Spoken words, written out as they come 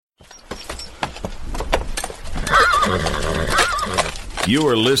You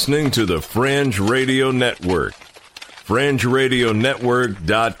are listening to the Fringe Radio Network.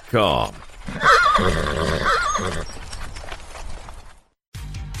 FringeRadioNetwork.com.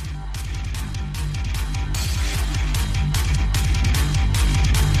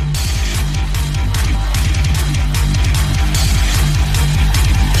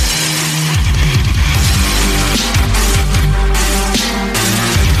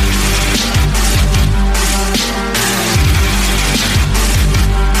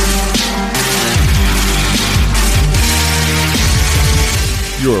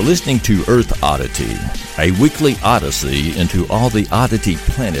 You're listening to Earth Oddity, a weekly odyssey into all the oddity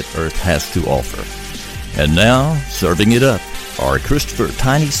planet Earth has to offer. And now, serving it up are Christopher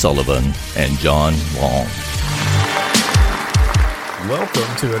Tiny Sullivan and John Long.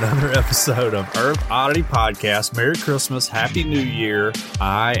 Welcome to another episode of Earth Oddity Podcast. Merry Christmas, Happy New Year.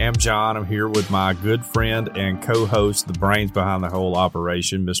 I am John. I'm here with my good friend and co-host, the brains behind the whole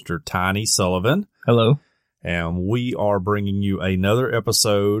operation, Mr. Tiny Sullivan. Hello. And we are bringing you another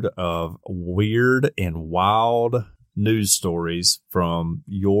episode of weird and wild news stories from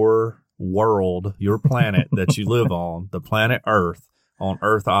your world, your planet that you live on, the planet Earth, on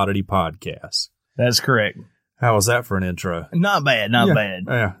Earth Oddity Podcast. That's correct. How was that for an intro? Not bad, not bad.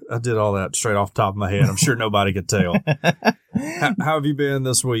 Yeah, I did all that straight off the top of my head. I'm sure nobody could tell. How have you been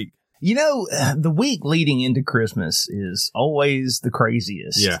this week? You know, the week leading into Christmas is always the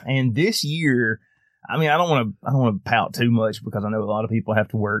craziest. Yeah. And this year, I mean, I don't want to pout too much because I know a lot of people have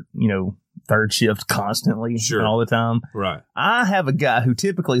to work, third shift constantly and all the time. Right. I have a guy who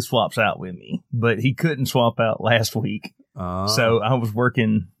typically swaps out with me, but he couldn't swap out last week. So I was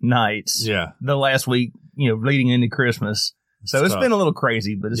working nights. Yeah. The last week, leading into Christmas. So it's been a little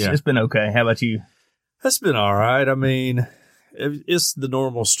crazy, but it's been okay. How about you? It's been all right. I mean, it's the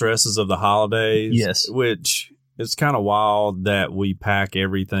normal stresses of the holidays. Yes. Which it's kind of wild that we pack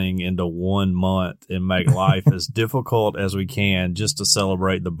everything into 1 month and make life as difficult as we can just to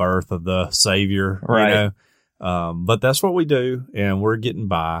celebrate the birth of the Savior. Right. But that's what we do, and we're getting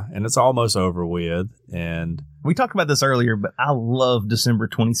by, and it's almost over with. And we talked about this earlier, but I love December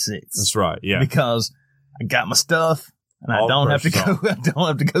 26th. That's right. Yeah. Because I got my stuff. And I don't have to go. I don't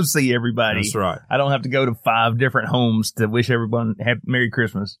have to go see everybody. That's right. I don't have to go to 5 different homes to wish everyone Merry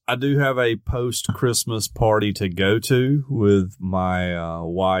Christmas. I do have a post-Christmas party to go to with my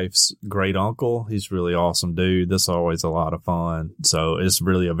wife's great uncle. He's a really awesome dude. That's always a lot of fun. So it's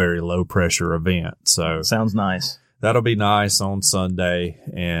really a very low pressure event. So sounds nice. That'll be nice on Sunday,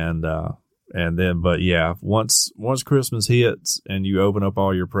 and then, but yeah, once Christmas hits and you open up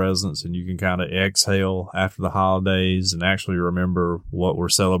all your presents and you can kind of exhale after the holidays and actually remember what we're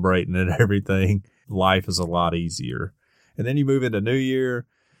celebrating and everything, life is a lot easier. And then you move into New Year,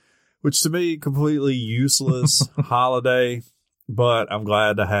 which to me, completely useless holiday, but I'm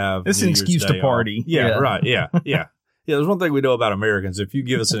glad to have it's an excuse to party. Off. Yeah, right. Yeah. Yeah, there's one thing we know about Americans. If you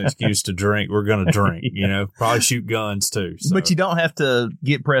give us an excuse to drink, we're going to drink, probably shoot guns too. So. But you don't have to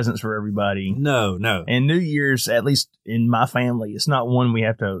get presents for everybody. No. And New Year's, at least in my family, it's not one we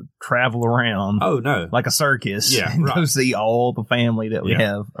have to travel around. Oh, no. Like a circus. Yeah, and right. go see all the family that we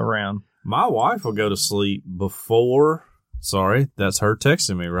have around. My wife will go to sleep before, sorry, that's her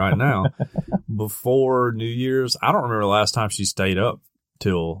texting me right now, before New Year's. I don't remember the last time she stayed up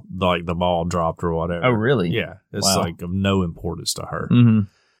till like the ball dropped or whatever. Oh, really? Yeah. It's like of no importance to her. Mm-hmm.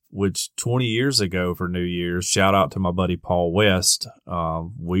 Which 20 years ago for New Year's, shout out to my buddy Paul West.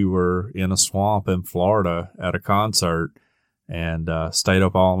 We were in a swamp in Florida at a concert and stayed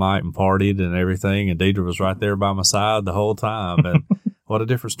up all night and partied and everything. And Deidre was right there by my side the whole time. And what a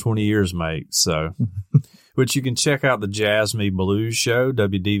difference 20 years makes. So, which you can check out the Jazz Me Blues show,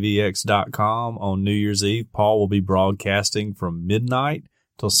 WDVX.com on New Year's Eve. Paul will be broadcasting from midnight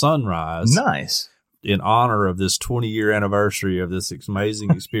till sunrise. Nice. In honor of this 20-year anniversary of this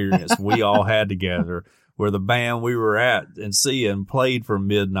amazing experience we all had together, where the band we were at and seeing played from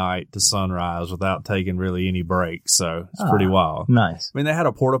midnight to sunrise without taking really any breaks. So it's pretty wild. Nice. I mean, they had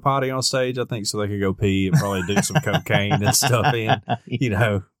a porta potty on stage, I think, so they could go pee and probably do some cocaine and stuff in,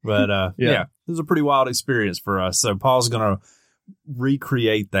 But yeah, it was a pretty wild experience for us. So Paul's going to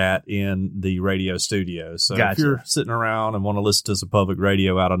recreate that in the radio studio. So if you're sitting around and want to listen to some public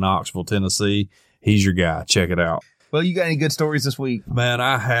radio out of Knoxville, Tennessee, he's your guy. Check it out. Well, you got any good stories this week? Man,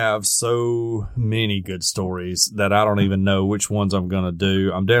 I have so many good stories that I don't even know which ones I'm going to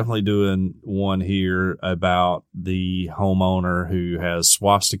do. I'm definitely doing one here about the homeowner who has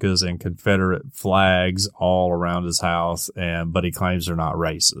swastikas and Confederate flags all around his house, but he claims they're not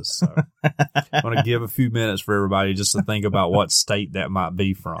racist. So I'm going to give a few minutes for everybody just to think about what state that might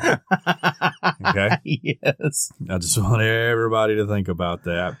be from. Okay? Yes. I just want everybody to think about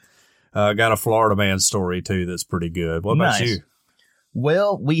that. Got a Florida man story, too, that's pretty good. What about you?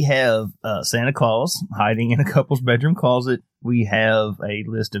 Well, we have Santa Claus hiding in a couple's bedroom closet. We have a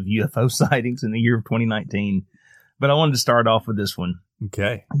list of UFO sightings in the year of 2019. But I wanted to start off with this one.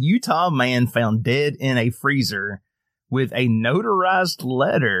 Okay. Utah man found dead in a freezer with a notarized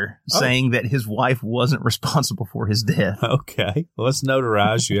letter saying that his wife wasn't responsible for his death. Okay. Well, it's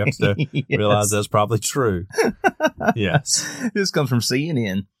notarized. You have to realize that's probably true. Yes. This comes from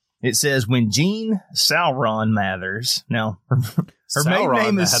CNN. It says, when Jean Sauron Mathers, now her maiden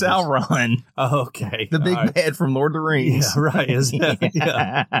name is Sauron. Oh, okay. The big bad from Lord of the Rings. Yeah, right.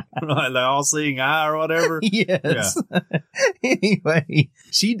 Yeah. Right, the all-seeing eye or whatever. Yes. Yeah. Anyway,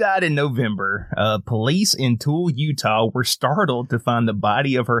 she died in November. Police in Toole, Utah were startled to find the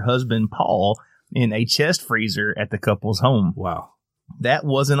body of her husband, Paul, in a chest freezer at the couple's home. Wow. That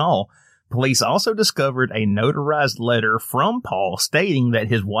wasn't all. Police also discovered a notarized letter from Paul stating that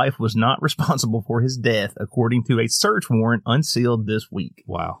his wife was not responsible for his death, according to a search warrant unsealed this week.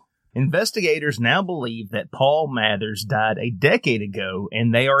 Wow. Investigators now believe that Paul Mathers died a decade ago,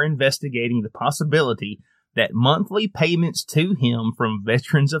 and they are investigating the possibility that monthly payments to him from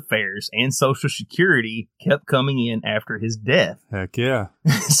Veterans Affairs and Social Security kept coming in after his death. Heck yeah.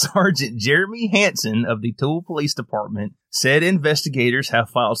 Sergeant Jeremy Hansen of the Toole Police Department said investigators have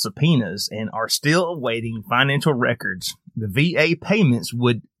filed subpoenas and are still awaiting financial records. The VA payments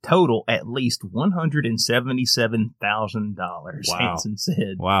would total at least $177,000, wow. Hansen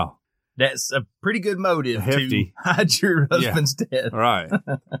said. Wow. That's a pretty good motive to hide your husband's death. Right.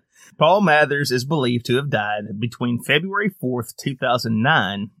 Paul Mathers is believed to have died between February 4th,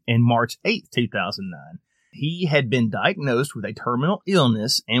 2009 and March 8th, 2009. He had been diagnosed with a terminal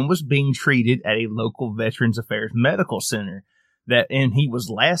illness and was being treated at a local Veterans Affairs medical center. And he was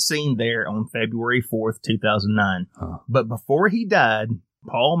last seen there on February 4th, 2009. Huh. But before he died,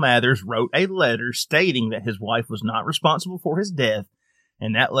 Paul Mathers wrote a letter stating that his wife was not responsible for his death,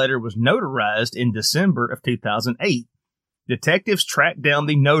 and that letter was notarized in December of 2008. Detectives tracked down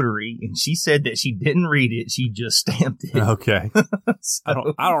the notary, and she said that she didn't read it. She just stamped it. Okay.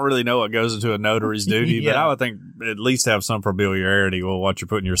 So, I don't really know what goes into a notary's duty, but I would think at least have some familiarity with what you're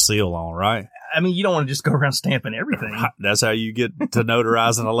putting your seal on, right? I mean, you don't want to just go around stamping everything. That's how you get to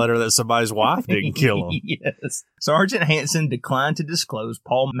notarizing a letter that somebody's wife didn't kill him. Yes. Sergeant Hansen declined to disclose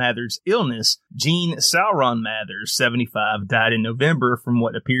Paul Mathers' illness. Jean Sauron Mathers, 75, died in November from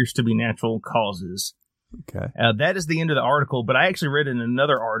what appears to be natural causes. Okay. That is the end of the article, but I actually read in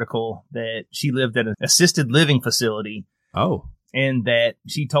another article that she lived at an assisted living facility. Oh. And that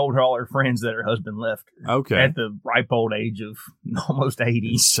she told all her friends that her husband left her. Okay. At the ripe old age of almost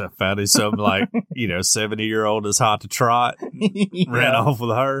 80. So found it something like, 70-year-old is hot to trot. Ran off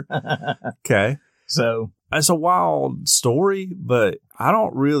with her. Okay. So. It's a wild story, but I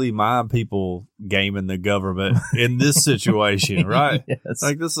don't really mind people gaming the government in this situation, right? Yes.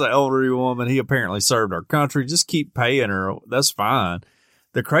 Like, this is an elderly woman. He apparently served our country. Just keep paying her. That's fine.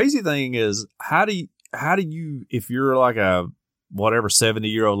 The crazy thing is, how do you, if you're like a whatever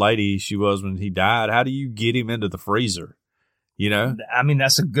 70-year-old lady she was when he died, how do you get him into the freezer? I mean,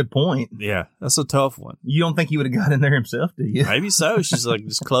 that's a good point. Yeah, that's a tough one. You don't think he would have got in there himself, do you? Maybe so. She's like,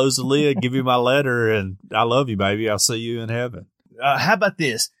 just close the lid, give you my letter, and I love you, baby. I'll see you in heaven. How about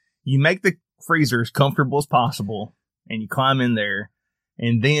this? You make the freezer as comfortable as possible, and you climb in there,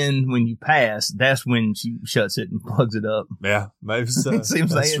 and then when you pass, that's when she shuts it and plugs it up. Yeah, maybe so.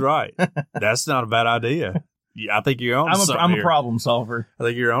 That's right. That's not a bad idea. I think you're on to something. I'm a problem solver. I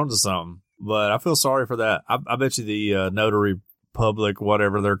think you're on to something. But I feel sorry for that. I bet you the notary public,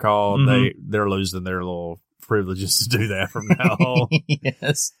 whatever they're called, they're losing their little privileges to do that from now on.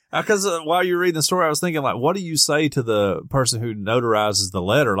 Yes. Because while you're reading the story, I was thinking, like, what do you say to the person who notarizes the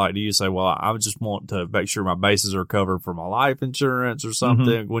letter? Like, do you say, well, I just want to make sure my bases are covered for my life insurance or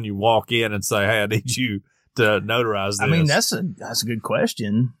something? When you walk in and say, hey, I need you to notarize this. I mean, that's a good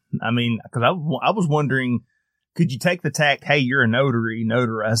question. I mean, because I was wondering, could you take the tact, hey, you're a notary,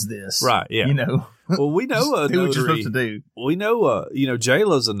 notarize this? Right, yeah. You know, Well, we know a do notary. what you're supposed to do. We know,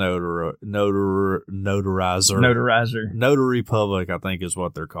 Jayla's a notarizer. Notarizer. Notary public, I think is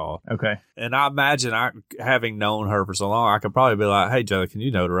what they're called. Okay. And I imagine, having known her for so long, I could probably be like, hey, Jayla, can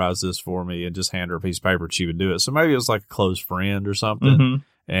you notarize this for me? And just hand her a piece of paper and she would do it. So maybe it was like a close friend or something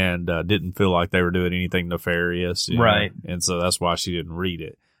and didn't feel like they were doing anything nefarious. Right. Know? And so that's why she didn't read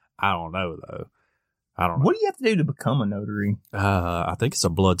it. I don't know, though. I don't know. What do you have to do to become a notary? I think it's a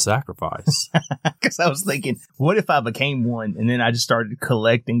blood sacrifice. Because I was thinking, what if I became one and then I just started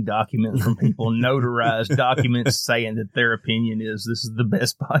collecting documents from people, notarized documents saying that their opinion is this is the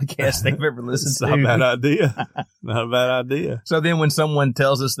best podcast they've ever listened to. Not a bad idea. Not a bad idea. So then when sosomeone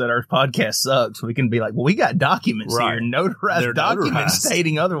tells us that our podcast sucks, we can be like, well, we got documents here, notarized They're documents notarized.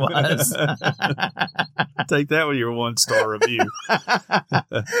 stating otherwise. Take that with your 1-star review.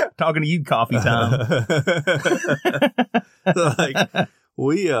 Talking to you, coffee time. Like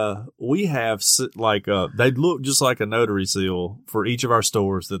we have they look just like a notary seal for each of our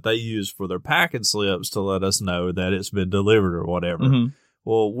stores that they use for their packing slips to let us know that it's been delivered or whatever.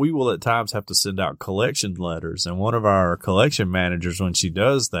 Well, we will at times have to send out collection letters, and one of our collection managers, when she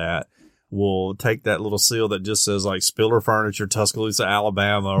does that, will take that little seal that just says like Spiller Furniture, Tuscaloosa,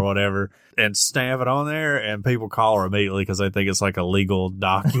 Alabama or whatever, and stamp it on there, and people call her immediately because they think it's like a legal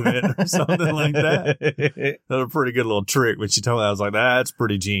document or something like that. That's a pretty good little trick. When she told me, I was like, that's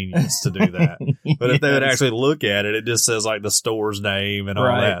pretty genius to do that. But if they would actually look at it, it just says like the store's name and all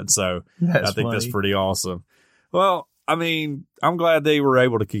that. So I think that's pretty awesome. Well, I mean, I'm glad they were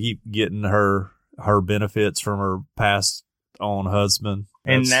able to keep getting her benefits from her passed on husband.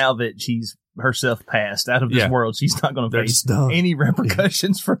 And now that she's herself passed out of this world, she's not going to face any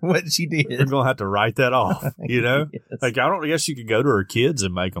repercussions for what she did. They're going to have to write that off, you know? Like, I guess you could go to her kids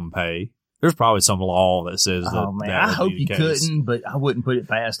and make them pay. There's probably some law that says that. Oh, man, I hope you couldn't, but I wouldn't put it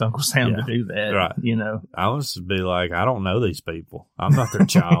past Uncle Sam to do that. Right. You know? I would just be like, I don't know these people. I'm not their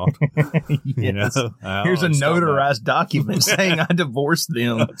child. You know? Here's a notarized document saying I divorced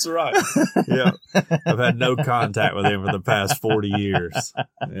them. That's right. Yeah. I've had no contact with them for the past 40 years.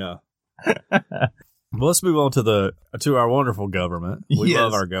 Yeah. Well, let's move on to our wonderful government. We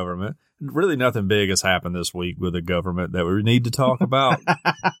love our government. Really nothing big has happened this week with the government that we need to talk about.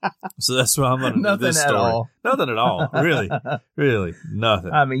 So that's why I'm going to do this story. All. Nothing at all. Really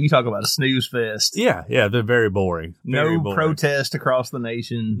nothing. I mean, you talk about a snooze fest. Yeah, it's been very boring. No protest across the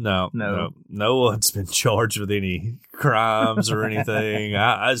nation. No one's been charged with any crimes or anything.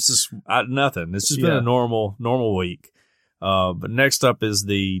 It's just nothing. It's just been a normal week. But next up is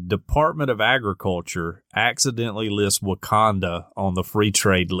the Department of Agriculture accidentally lists Wakanda on the free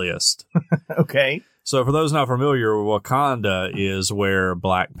trade list. Okay. So for those not familiar, Wakanda is where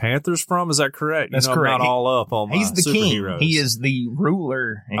Black Panther's from. Is that correct? That's correct. I'm not all up on my superheroes. King. He is the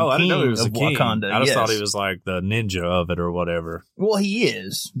ruler and I didn't know he was of a king. Wakanda. I just thought he was like the ninja of it or whatever. Well, he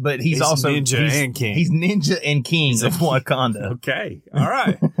is, but he's also ninja and king. He's ninja and king of Wakanda. Okay. All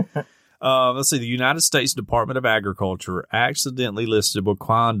right. Let's see. The United States Department of Agriculture accidentally listed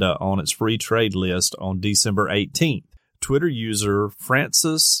Wakanda on its free trade list on December 18th. Twitter user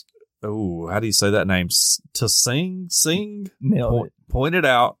Francis, how do you say that name? Singh pointed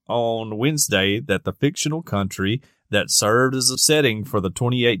out on Wednesday that the fictional country that served as a setting for the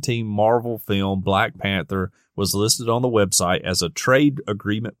 2018 Marvel film Black Panther was listed on the website as a trade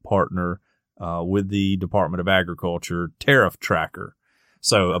agreement partner with the Department of Agriculture tariff tracker.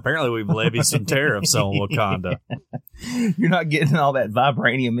 So apparently we've levied some tariffs on Wakanda. You're not getting all that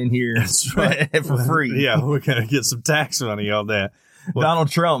vibranium in here for free. Yeah, we're going to get some tax money on that. Well, Donald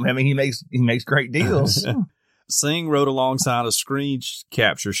Trump, I mean, he makes great deals. Singh wrote alongside a screen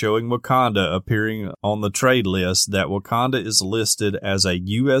capture showing Wakanda appearing on the trade list that Wakanda is listed as a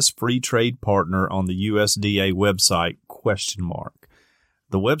U.S. free trade partner on the USDA website, ?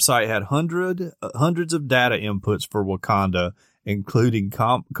 The website had hundreds of data inputs for Wakanda, including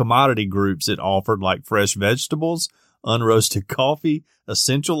commodity groups it offered like fresh vegetables, unroasted coffee,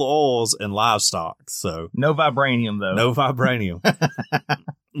 essential oils, and livestock. So no vibranium, though. No vibranium.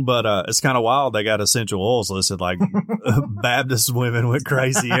 But it's kind of wild. They got essential oils listed. Like Baptist women went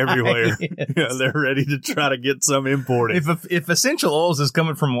crazy everywhere. Yes. They're ready to try to get some imported. If essential oils is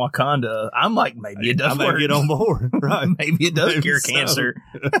coming from Wakanda, I'm like, maybe it does work. I may get on board. Right. Maybe it does cure cancer.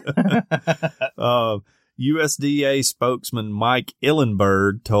 USDA spokesman Mike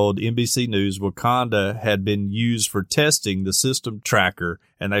Illenberg told NBC News Wakanda had been used for testing the system tracker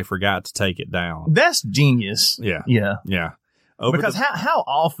and they forgot to take it down. That's genius. Yeah. Yeah. Yeah. Because how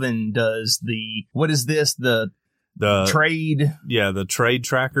often does the The trade. Yeah, the trade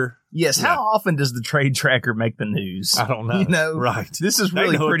tracker. Yes. Yeah. How often does the trade tracker make the news? I don't know. You know, right. This is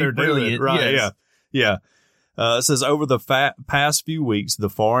really pretty brilliant. Doing, right. Yes. Yeah. It says over the past few weeks, the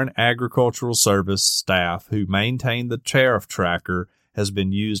Foreign Agricultural Service staff who maintain the tariff tracker has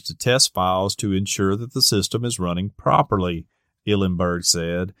been used to test files to ensure that the system is running properly, Illenberg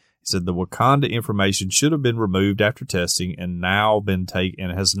said. He said the Wakanda information should have been removed after testing and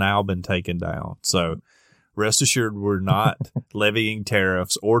has now been taken down. So rest assured, we're not levying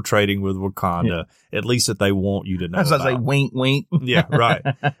tariffs or trading with Wakanda, at least that they want you to know. As I say, wink, wink. Yeah, right.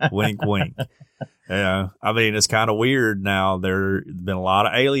 Wink, wink. Yeah, I mean, it's kind of weird now. There's been a lot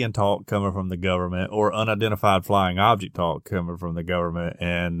of alien talk coming from the government or unidentified flying object talk coming from the government,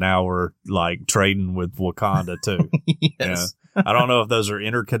 and now we're like trading with Wakanda too. Yes. Yeah. I don't know if those are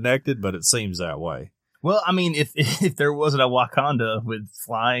interconnected, but it seems that way. Well, I mean, if there wasn't a Wakanda with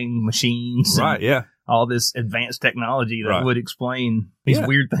flying machines, Right, yeah. all this advanced technology that Right. would explain these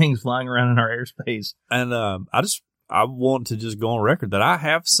weird things flying around in our airspace. And I want to just go on record that I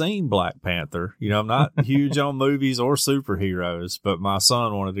have seen Black Panther. You know, I'm not huge on movies or superheroes, but my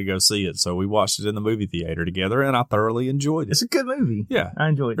son wanted to go see it, so we watched it in the movie theater together, and I thoroughly enjoyed it. It's a good movie. Yeah. I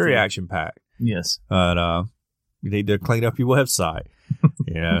enjoyed it. Very too. action-packed. Yes. But you need to clean up your website.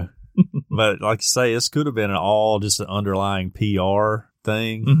 Yeah. But like you say, this could have been just an underlying PR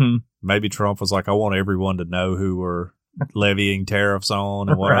thing. Mm-hmm. Maybe Trump was like, I want everyone to know who we're levying tariffs on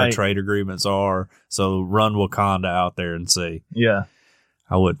and what our Right. trade agreements are. So run Wakanda out there and see. Yeah.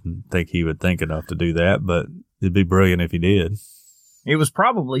 I wouldn't think he would think enough to do that, but it'd be brilliant if he did. It was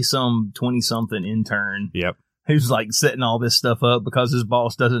probably some 20-something intern Yep. who's like setting all this stuff up because his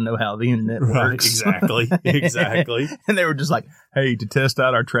boss doesn't know how the internet works. Right. Exactly. Exactly. And they were just like, hey, to test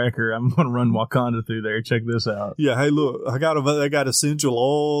out our tracker, I'm going to run Wakanda through there. Check this out. Yeah. Hey, look, I got essential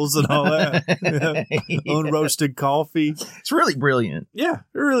oils and all that. Yeah. Unroasted coffee. It's really brilliant. Yeah.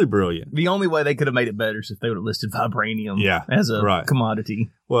 They're really brilliant. The only way they could have made it better is if they would have listed vibranium as a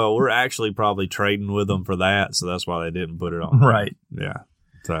commodity. Well, we're actually probably trading with them for that, so that's why they didn't put it on. Right. Yeah.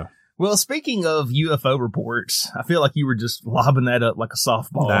 So. Well, speaking of UFO reports, I feel like you were just lobbing that up like a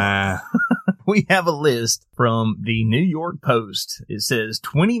softball. Nah. We have a list from the New York Post. It says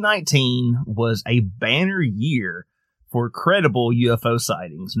 2019 was a banner year for credible UFO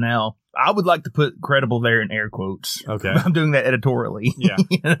sightings. Now, I would like to put credible there in air quotes. Okay. I'm doing that editorially. Yeah.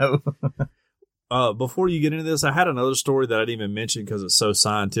 You know? Before you get into this, I had another story that I didn't even mention because it's so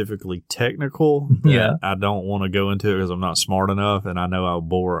scientifically technical. Yeah. I don't want to go into it because I'm not smart enough, and I know I'll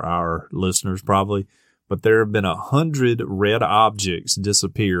bore our listeners probably. But there have been 100 red objects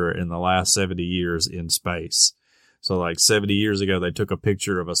disappear in the last 70 years in space. So like 70 years ago, they took a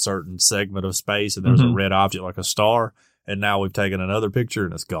picture of a certain segment of space, and there was a red object like a star. And now we've taken another picture,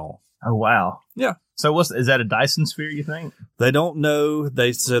 and it's gone. Oh, wow. Yeah. So is that a Dyson sphere, you think? They don't know.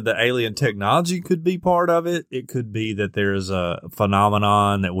 They said that alien technology could be part of it. It could be that there's a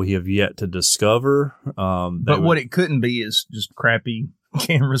phenomenon that we have yet to discover. But what it couldn't be is just crappy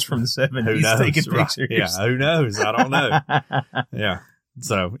cameras from the 70s who knows? taking Right. pictures. Yeah, who knows? I don't know. Yeah.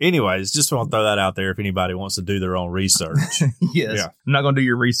 So anyways, just want to throw that out there if anybody wants to do their own research. Yes. Yeah. I'm not going to do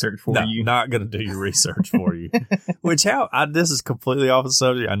your research for you. Not going to do your research for you. This is completely off the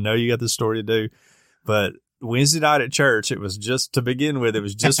subject. I know you got this story to do, but Wednesday night at church, it was just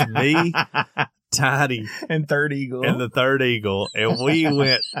me, Tiny, and Third Eagle. and the Third Eagle, and we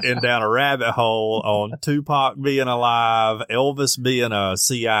went down a rabbit hole on Tupac being alive, Elvis being a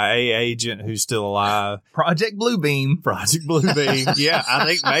CIA agent who's still alive, Project Bluebeam. Project Bluebeam. Yeah,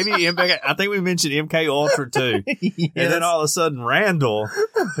 I think we mentioned MK Ultra too. Yes. And then all of a sudden, Randall,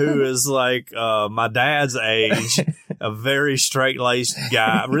 who is like my dad's age, a very straight-laced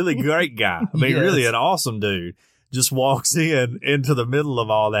guy, really great guy. I mean, Yes. really an awesome dude, just walks into the middle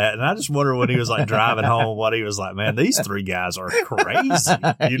of all that. And I just wonder when he was like driving home, what he was like, man, these three guys are crazy,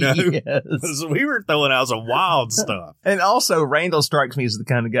 you know? Yes. So we were throwing out some wild stuff. And also, Randall strikes me as the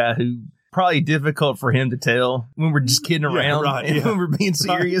kind of guy who probably difficult for him to tell when we're just kidding around right, and yeah. when we're being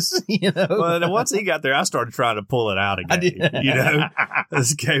serious, you know? Well, then once he got there, I started trying to pull it out again. You know,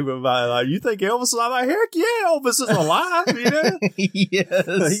 this came about like, you think Elvis is alive? Heck yeah, Elvis is alive. You know,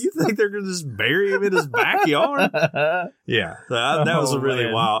 Yes. you think they're gonna just bury him in his backyard? Yeah, so that was really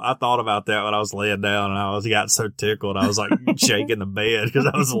man. wild. I thought about that when I was laying down, and I got so tickled. I was like shaking the bed because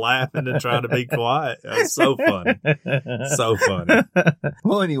I was laughing and trying to be quiet. It was so funny, so funny.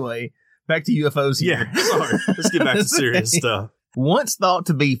 Well, anyway, back to UFOs here. Yeah, sorry. Let's get back to serious stuff. Once thought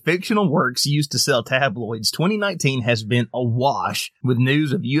to be fictional works used to sell tabloids, 2019 has been awash with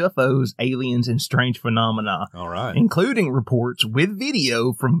news of UFOs, aliens, and strange phenomena, All right. including reports with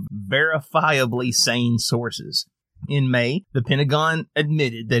video from verifiably sane sources. In May, the Pentagon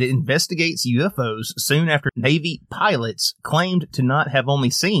admitted that it investigates UFOs soon after Navy pilots claimed to not have only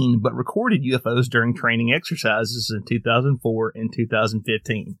seen but recorded UFOs during training exercises in 2004 and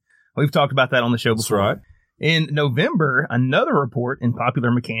 2015. We've talked about that on the show before. That's right. In November, another report in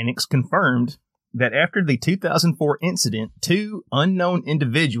Popular Mechanics confirmed that after the 2004 incident, 2 unknown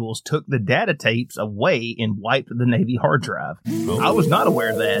individuals took the data tapes away and wiped the Navy hard drive. I was not aware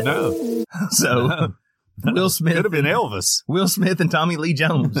of that. No. So... No. Will Smith could have been Elvis. Will Smith and Tommy Lee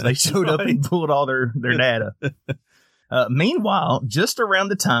Jones. They showed up and pulled all their data. Meanwhile, just around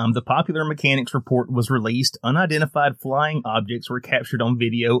the time the Popular Mechanics report was released, unidentified flying objects were captured on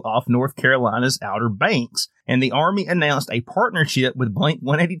video off North Carolina's Outer Banks, and the Army announced a partnership with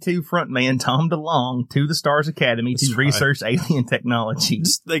Blink-182 frontman Tom DeLonge to the Stars Academy to research alien technology.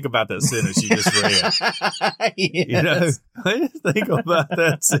 Just think about that sentence you just read. Yes. You know, think about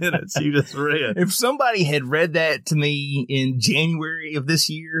that sentence you just read. If somebody had read that to me in January of this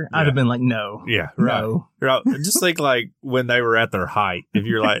year, I'd have been like, no. Yeah, right. No. Right. Just think like when they were at their height. If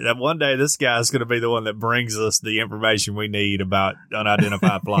you're like, one day this guy's going to be the one that brings us the information we need about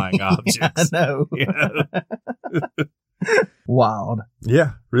unidentified flying objects. I know. You know? Wild.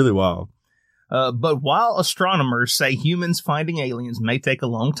 Yeah, really wild. But while astronomers say humans finding aliens may take a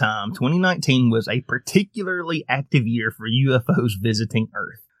long time, 2019 was a particularly active year for UFOs visiting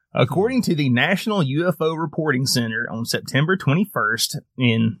Earth. According to the National UFO Reporting Center on September 21st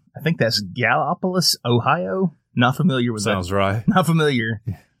in, I think that's Gallipolis, Ohio. Not familiar with that. Sounds right. Not familiar.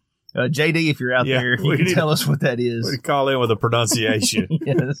 JD, if you're out there, you can tell us what that is. We call in with a pronunciation.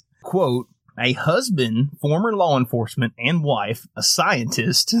 Yes. Quote, a husband, former law enforcement, and wife, a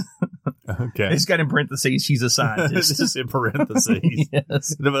scientist. Okay. It's got in parentheses, she's a scientist. It's just in parentheses.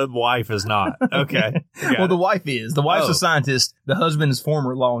 Yes. The wife is not. Okay. Well, the wife is. The wife's a scientist. The husband is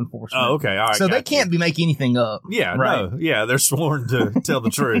former law enforcement. Oh, okay. All right. So they can't be making anything up. Yeah, right? No. Yeah, they're sworn to tell the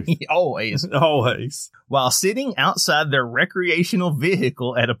truth. Always. Always. While sitting outside their recreational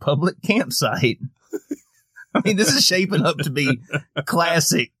vehicle at a public campsite. I mean, this is shaping up to be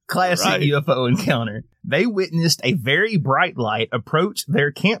classic right. UFO encounter. They witnessed a very bright light approach their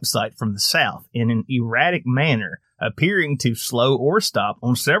campsite from the south in an erratic manner, appearing to slow or stop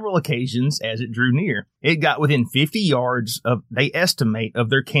on several occasions as it drew near. It got within 50 yards of, they estimate, of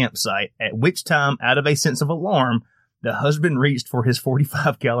their campsite, at which time, out of a sense of alarm, the husband reached for his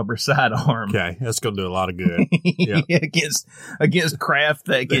 .45 caliber sidearm. Okay, that's going to do a lot of good. Yeah. against craft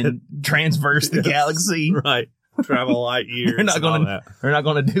that can transverse the galaxy. Right. Travel light years. They're not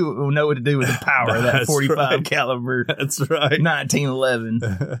going to know what to do with the power of that .45 caliber. That's right.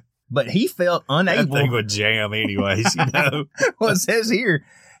 1911. But he felt unable. That thing would jam anyways, you know. Well, it says here,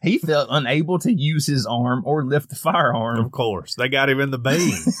 he felt unable to use his arm or lift the firearm. Of course. They got him in the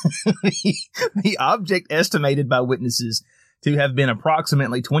beam. The object, estimated by witnesses to have been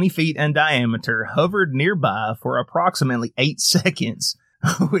approximately 20 feet in diameter, hovered nearby for approximately 8 seconds.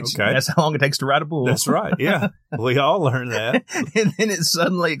 Which that's how long it takes to ride a bull. That's right. Yeah. We all learned that. And then it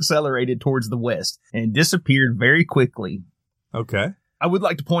suddenly accelerated towards the west and disappeared very quickly. Okay. I would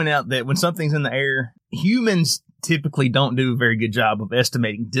like to point out that when something's in the air, humans typically don't do a very good job of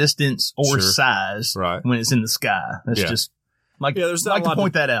estimating distance or size when it's in the sky. That's just there's not to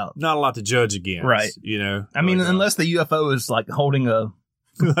point that out. Not a lot to judge against. Right. You know? I mean, unless the UFO is like holding a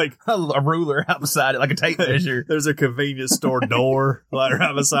ruler out beside it, like a tape measure. There's a convenience store door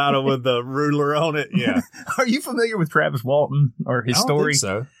right beside it with the ruler on it. Yeah. Are you familiar with Travis Walton or his story? I don't think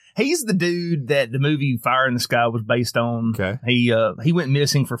so. He's the dude that the movie Fire in the Sky was based on. Okay. He went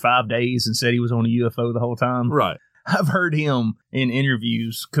missing for 5 days and said he was on a UFO the whole time. Right. I've heard him in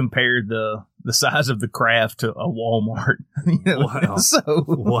interviews compare the size of the craft to a Walmart. You know? Wow. So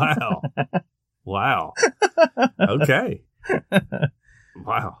Wow. Okay.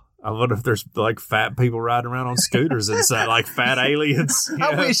 Wow. I wonder if there's like fat people riding around on scooters inside, like fat aliens.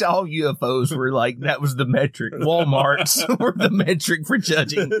 I wish all UFOs were like, that was the metric. Walmarts were the metric for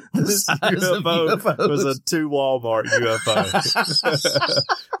judging the size of UFOs. It was a 2 Walmart UFO.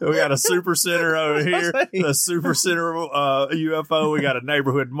 We got a super center over here, a super center UFO. We got a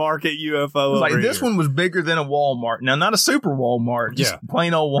neighborhood market UFO over here. This one was bigger than a Walmart. Now, not a super Walmart, just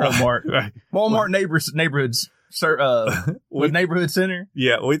plain old Walmart. Right. Walmart neighborhoods. With neighborhood center?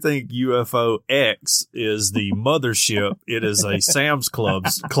 Yeah, we think UFO X is the mothership. It is a Sam's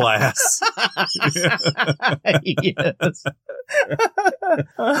Club's class. Yes.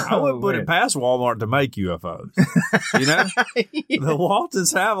 I wouldn't put it past Walmart to make UFOs. You know, the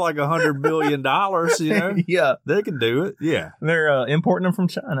Waltons have like $100 billion. You know, Yeah, they can do it. Yeah, they're importing them from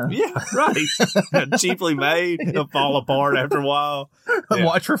China. yeah, right. Cheaply made, they'll fall apart after a while. Yeah.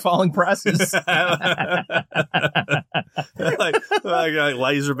 Watch for falling prices. like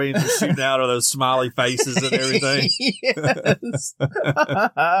laser beams are shooting out of those smiley faces and everything. Yes.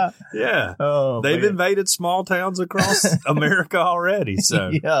 Yeah. Oh, they've man. invaded small towns across America already.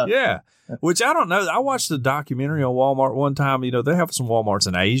 So yeah. Which I don't know. I watched a documentary on Walmart one time. You know, they have some Walmarts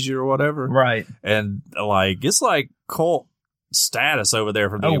in Asia or whatever. Right. And like, it's like cult status over there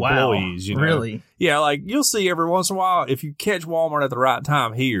for the employees. You know? Really? Yeah. Like you'll see every once in a while, if you catch Walmart at the right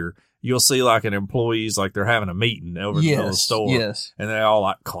time here, you'll see like an employees, like they're having a meeting over in the middle of the store. Yes. And they all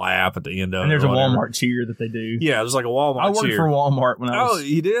like clap at the end of it. And there's a whatever. Walmart cheer that they do. Yeah, there's like a Walmart I worked cheer. for Walmart when I was Oh,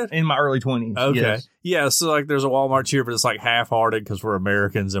 you did? in my early 20s. Okay. Yes. Yeah, so like there's a Walmart cheer, but it's like half-hearted because we're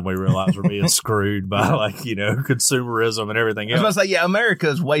Americans and we realize we're being screwed by like, you know, consumerism and everything I was else. about to say, yeah, America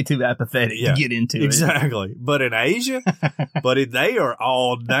is way too apathetic to get into it. Exactly. But in Asia, they are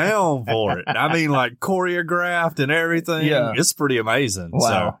all down for it. I mean, like choreographed and everything. Yeah. It's pretty amazing. Wow.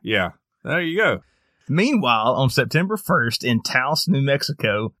 So, yeah. There you go. Meanwhile, on September 1st in Taos, New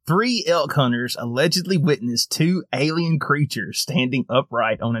Mexico, 3 elk hunters allegedly witnessed 2 alien creatures standing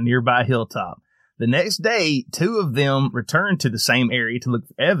upright on a nearby hilltop. The next day, 2 of them returned to the same area to look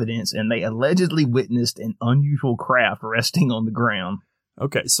for evidence, and they allegedly witnessed an unusual craft resting on the ground.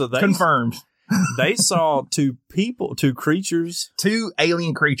 Okay, so they Confirmed. they saw 2 creatures. 2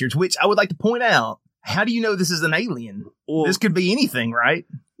 alien creatures, which I would like to point out. How do you know this is an alien? Well, This could be anything, right?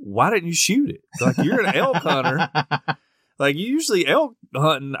 why didn't you shoot it? Like, you're an elk hunter. Like, usually elk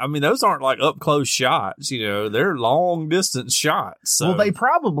hunting, I mean, those aren't like up close shots, you know, they're long distance shots. So. Well, they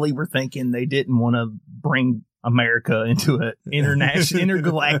probably were thinking they didn't want to bring America into an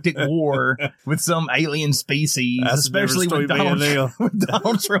intergalactic war with some alien species, That's especially the with difference between me and with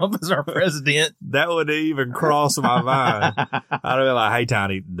Donald Trump as our president. That would even cross my mind. I'd be like, hey,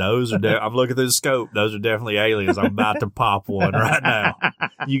 Tiny, those are, I'm looking through the scope. Those are definitely aliens. I'm about to pop one right now.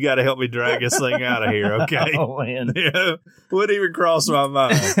 You got to help me drag this thing out of here, okay? Oh, man. Yeah, wouldn't even cross my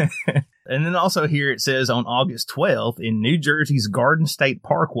mind. And then also here it says on August 12th in New Jersey's Garden State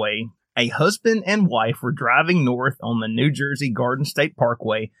Parkway, a husband and wife were driving north on the New Jersey Garden State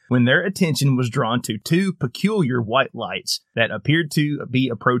Parkway when their attention was drawn to 2 peculiar white lights that appeared to be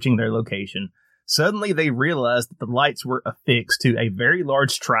approaching their location. Suddenly, they realized that the lights were affixed to a very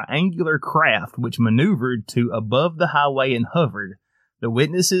large triangular craft which maneuvered to above the highway and hovered. The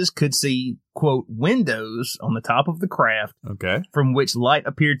witnesses could see, quote, windows on the top of the craft Okay. from which light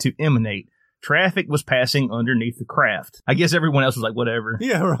appeared to emanate. Traffic was passing underneath the craft. I guess everyone else was like, whatever.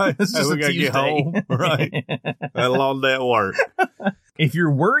 Yeah, right. It's just we a got to get Tuesday. home. Right. That long day at work. If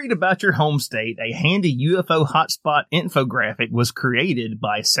you're worried about your home state, a handy UFO hotspot infographic was created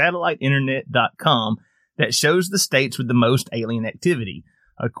by satelliteinternet.com that shows the states with the most alien activity.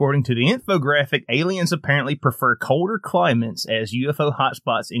 According to the infographic, aliens apparently prefer colder climates, as UFO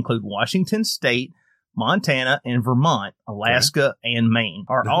hotspots include Washington State, Montana, and Vermont. Alaska and Maine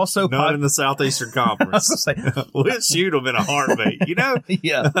are also Not in the Southeastern Conference. We'll shoot them in a heartbeat, you know?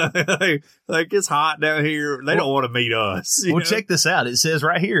 Yeah. like it's hot down here. They don't want to meet us. Well, check this out. It says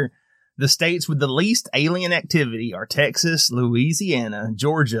right here, the states with the least alien activity are Texas, Louisiana,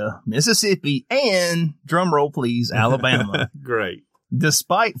 Georgia, Mississippi, and, drumroll please, Alabama. Great.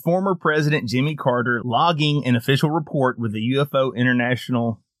 Despite former President Jimmy Carter logging an official report with the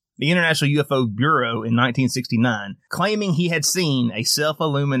International UFO Bureau in 1969, claiming he had seen a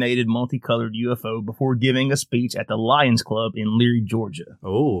self-illuminated multicolored UFO before giving a speech at the Lions Club in Leary, Georgia.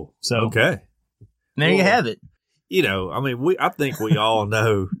 Oh, So, okay. There you have it. You know, I mean, I think we all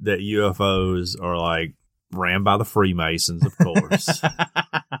know that UFOs are like ran by the Freemasons, of course,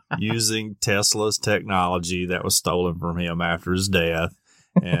 using Tesla's technology that was stolen from him after his death.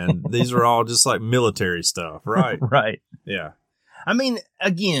 And these are all just like military stuff, right? Right. Yeah. I mean,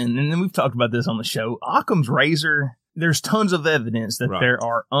 again, and then we've talked about this on the show, Occam's razor, there's tons of evidence that there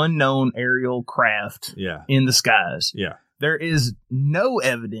are unknown aerial craft in the skies. Yeah. There is no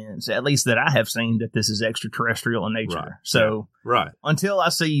evidence, at least that I have seen, that this is extraterrestrial in nature. Right. So Right. until I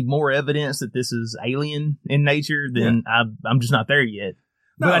see more evidence that this is alien in nature, then I'm just not there yet.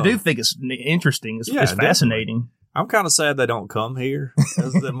 No. But I do think it's interesting. It's fascinating. I'm kind of sad they don't come here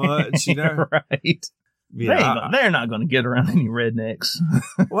as much, you know? Right. Yeah, they're not going to get around any rednecks.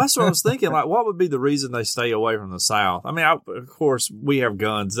 Well, that's what I was thinking. Like, what would be the reason they stay away from the South? I mean, of course, we have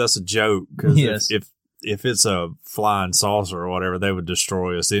guns. That's a joke. Because if it's a flying saucer or whatever, they would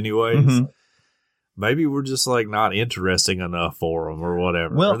destroy us anyways. Mm-hmm. maybe we're just like not interesting enough for them or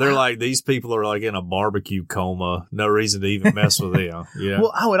whatever. Well, or they're like, these people are like in a barbecue coma. No reason to even mess with them. Yeah.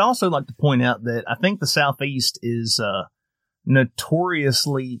 Well, I would also like to point out that I think the Southeast is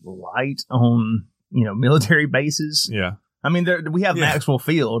notoriously light on, military bases. Yeah. I mean, we have Maxwell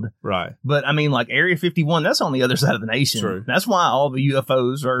Field. Right. But, I mean, like Area 51, that's on the other side of the nation. True. That's why all the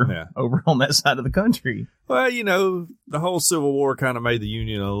UFOs are over on that side of the country. Well, the whole Civil War kind of made the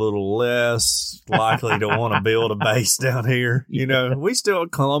Union a little less likely to want to build a base down here. We still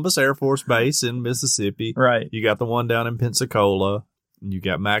have Columbus Air Force Base in Mississippi. Right. You got the one down in Pensacola. You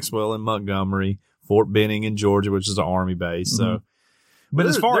got Maxwell in Montgomery, Fort Benning in Georgia, which is an Army base. Mm-hmm. So. But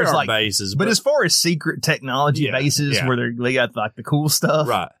as far as bases, but as far as secret technology bases where they got like the cool stuff,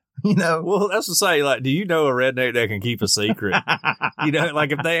 right? Well, that's to say, like, do you know a redneck that can keep a secret?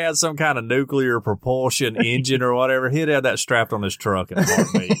 Like if they had some kind of nuclear propulsion engine or whatever, he'd have that strapped on his truck in a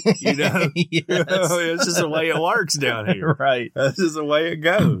heartbeat. It's just the way it works down here, right? That's just the way it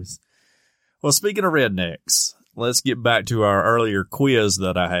goes. Well, speaking of rednecks, let's get back to our earlier quiz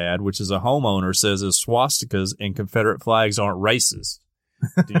that I had, which is a homeowner says his swastikas and Confederate flags aren't racist.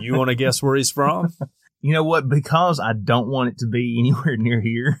 Do you want to guess where he's from? You know what? Because I don't want it to be anywhere near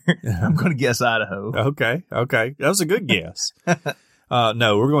here, I'm going to guess Idaho. Okay. That was a good guess.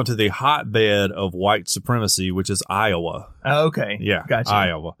 No, we're going to the hotbed of white supremacy, which is Iowa. Okay. Yeah. Gotcha.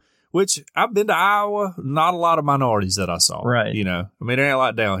 Iowa. Which I've been to Iowa. Not a lot of minorities that I saw. Right. I mean, it ain't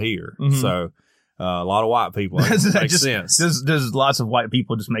like down here. Mm-hmm. So. A lot of white people. Makes sense. Does lots of white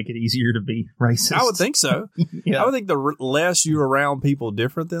people just make it easier to be racist? I would think so. Yeah. I would think the less you're around people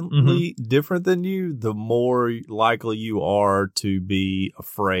different than you, the more likely you are to be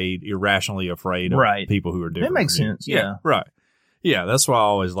irrationally afraid of people who are different. That makes sense. Yeah. Right. Yeah, that's why I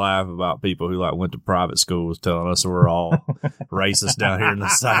always laugh about people who like went to private schools telling us we're all racist down here in the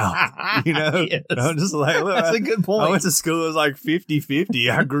South. Yes. I'm just like, look, that's a good point. I went to school, it was like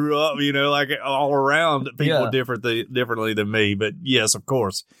 50-50. I grew up, like all around people differently than me. But yes, of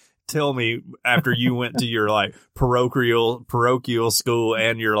course. Tell me after you went to your like parochial school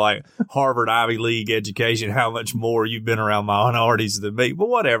and your like Harvard Ivy League education, how much more you've been around minorities than me. But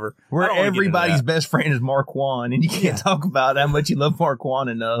whatever. Where everybody's best friend is Marquand, and you can't talk about how much you love Marquand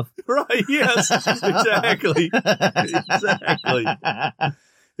enough. Right. Yes.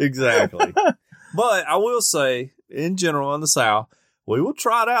 Exactly. But I will say, in general, in the South, we will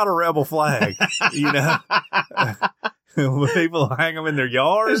trot out a rebel flag. When people hang them in their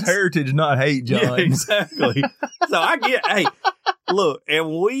yards. It's heritage, not hate, John. Yeah, exactly. So I get, hey, look, and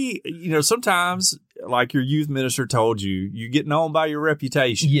we, sometimes, like your youth minister told you, you get known by your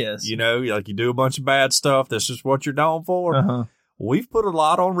reputation. Yes. Like you do a bunch of bad stuff. That's just what you're known for. Uh-huh. We've put a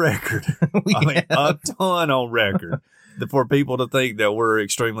lot on record. I mean, a ton on record for people to think that we're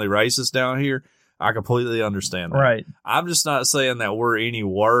extremely racist down here. I completely understand that. Right. I'm just not saying that we're any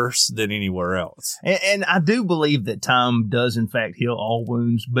worse than anywhere else. And I do believe that time does, in fact, heal all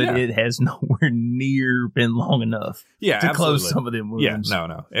wounds, but it has nowhere near been long enough to close some of them wounds. Yeah,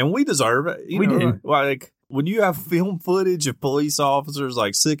 no. And we deserve it. We do. Like, when you have film footage of police officers,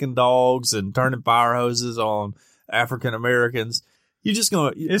 like, sicking dogs and turning fire hoses on African Americans, you're just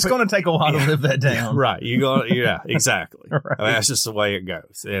going to... It's going to take a while to live that down. Right. You're going to... Yeah, exactly. Right. I mean, that's just the way it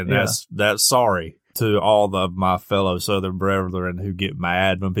goes. And that's sorry to all of my fellow Southern brethren who get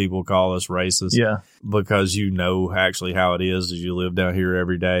mad when people call us racist. Yeah. Because actually how it is as you live down here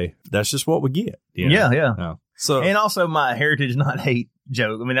every day. That's just what we get. Yeah. So, and also my heritage, not hate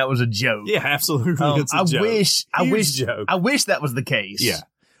joke. I mean, that was a joke. Yeah, absolutely. It's a joke. I wish that was the case. Yeah.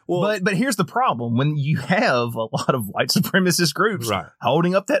 Well, but here's the problem. When you have a lot of white supremacist groups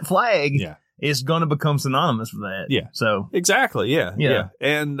holding up that flag, it's going to become synonymous with that. Yeah. So exactly. Yeah.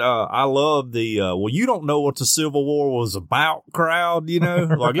 And I love the you don't know what the Civil War was about crowd,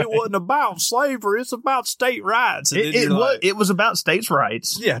 like it wasn't about slavery, it's about state rights. And it was about states'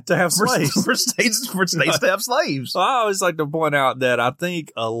 rights. Yeah, to have slaves. For states to have slaves. Well, I always like to point out that I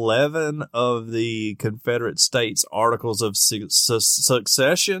think 11 of the Confederate States Articles of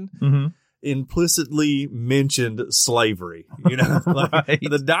Succession implicitly mentioned slavery.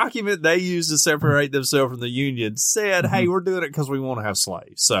 The document they used to separate themselves from the Union said, hey, we're doing it because we want to have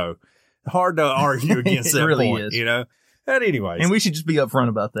slaves. So hard to argue against that really point, is. And anyways. And we should just be upfront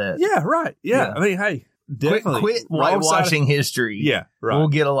about that. Yeah, right. Yeah. I mean, hey, definitely. Quit whitewashing history. Yeah, right. We'll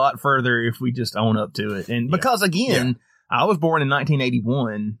get a lot further if we just own up to it. And because again, I was born in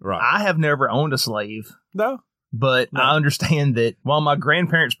 1981. Right. I have never owned a slave. No. But I understand that while my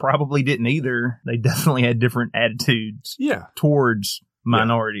grandparents probably didn't either, they definitely had different attitudes towards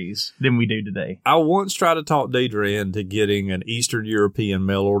minorities than we do today. I once tried to talk Deidre into getting an Eastern European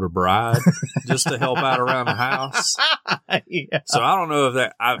mail order bride just to help out around the house. Yeah. So I don't know if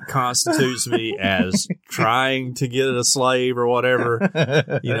that constitutes me as trying to get a slave or whatever.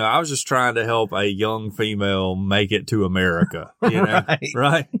 I was just trying to help a young female make it to America,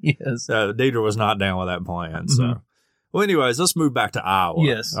 right? Yes. Deidre was not down with that plan. So, well, anyways, let's move back to Iowa.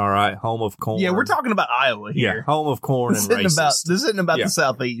 Yes. All right. Home of corn. Yeah, we're talking about Iowa here. Yeah. Home of corn and racist. This isn't about the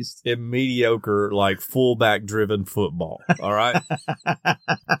Southeast. And mediocre, like fullback driven football. All right.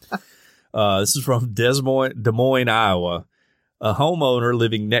 This is from Des Moines, Iowa. A homeowner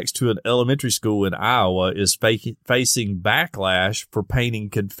living next to an elementary school in Iowa is facing backlash for painting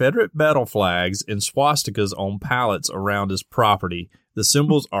Confederate battle flags and swastikas on pallets around his property. The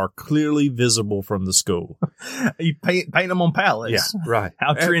symbols are clearly visible from the school. You paint them on pallets. Yeah, right.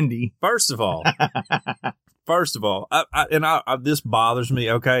 How trendy. First of all, this bothers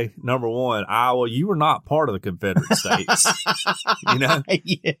me. Okay, number one, Iowa, you were not part of the Confederate States. Yes.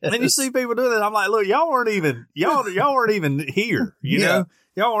 And then you see people doing that. I'm like, look, y'all weren't even here. You know,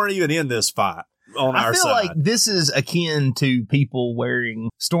 y'all weren't even in this fight on our side. I feel like this is akin to people wearing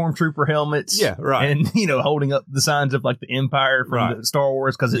stormtrooper helmets. Yeah, right. And, holding up the signs of like the Empire from the Star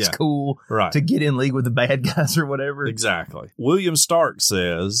Wars because it's cool to get in league with the bad guys or whatever. Exactly. William Stark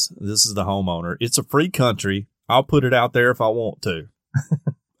says, this is the homeowner, it's a free country. I'll put it out there if I want to.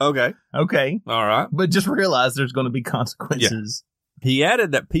 Okay. Okay. All right. But just realize there's going to be consequences. Yeah. He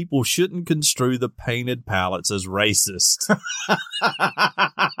added that people shouldn't construe the painted pallets as racist.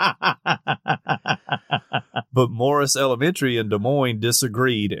 But Morris Elementary in Des Moines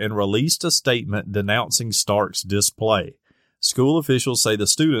disagreed and released a statement denouncing Stark's display. School officials say the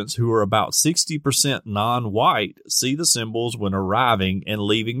students, who are about 60% non-white, see the symbols when arriving and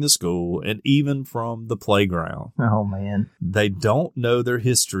leaving the school and even from the playground. Oh, man. They don't know their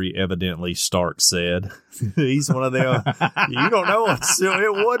history, evidently, Stark said. He's one of them. You don't know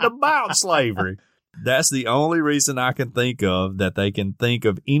it wasn't about slavery. That's the only reason I can think of that they can think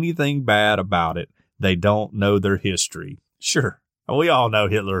of anything bad about it. They don't know their history. Sure. We all know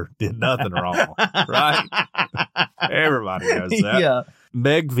Hitler did nothing wrong, right? Everybody knows that. Yeah.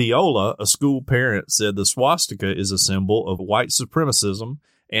 Meg Viola, a school parent, said the swastika is a symbol of white supremacism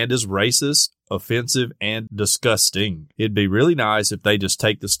and is racist, offensive, and disgusting. It'd be really nice if they just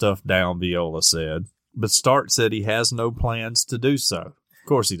take the stuff down, Viola said. But Stark said he has no plans to do so. Of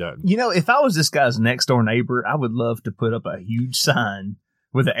course he doesn't. If I was this guy's next door neighbor, I would love to put up a huge sign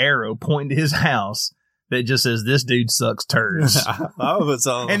with an arrow pointing to his house that just says, "This dude sucks turds."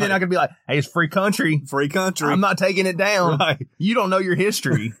 And then I could be like, "Hey, it's free country. Free country. I'm not taking it down. Right. You don't know your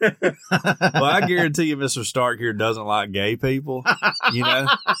history." Well, I guarantee you Mr. Stark here doesn't like gay people,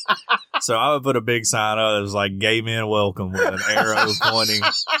 So I would put a big sign up that was like, "Gay men welcome," with an arrow pointing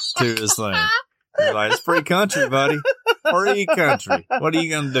to his thing. He's like, "It's free country, buddy. Free country. What are you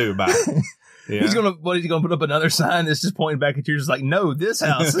going to do about it?" Yeah. He's gonna put up another sign that's just pointing back at you, just like, "No, this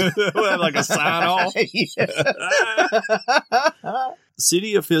house." We'll have like a sign off.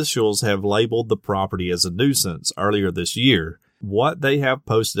 City officials have labeled the property as a nuisance earlier this year. What they have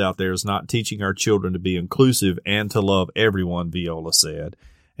posted out there is not teaching our children to be inclusive and to love everyone, Viola said.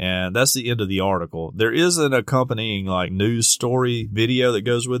 And that's the end of the article. There is an accompanying news story video that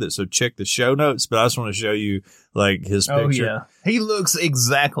goes with it, so check the show notes. But I just want to show you his picture. Oh yeah, he looks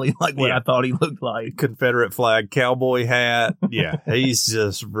exactly like what I thought he looked like. Confederate flag cowboy hat. Yeah, he's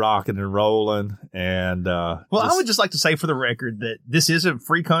just rocking and rolling. And I would just like to say for the record that this is a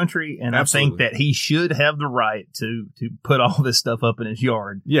free country, and absolutely. I think that he should have the right to put all this stuff up in his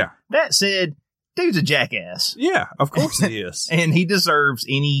yard. Yeah. That said, dude's a jackass. Yeah, of course he is. And he deserves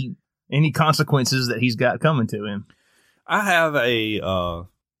any consequences that he's got coming to him. I have a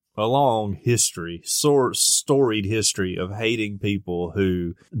long history, storied history of hating people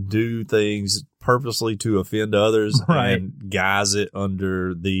who do things purposely to offend others and guise it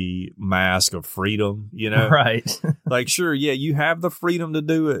under the mask of freedom, Right. Sure, yeah, you have the freedom to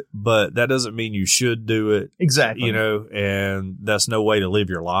do it, but that doesn't mean you should do it. Exactly. And that's no way to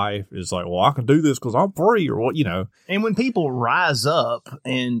live your life. It's like, well, I can do this because I'm free or what, And when people rise up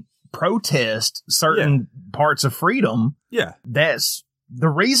and protest certain parts of freedom, that's the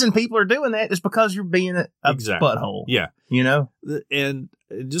reason people are doing that is because you're being a butthole. Yeah. And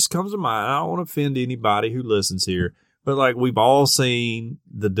it just comes to mind. I don't want to offend anybody who listens here, but we've all seen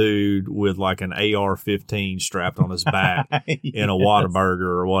the dude with like an AR-15 strapped on his back in a Whataburger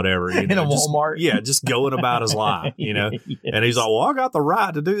or whatever. You know, in a Walmart. Just going about his life, you know. Yes. And he's like, well, I got the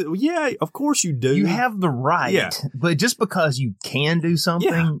right to do it. Well, yeah, of course you do. You have the right. Yeah. But just because you can do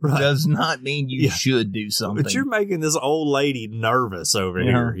something does not mean you should do something. But you're making this old lady nervous over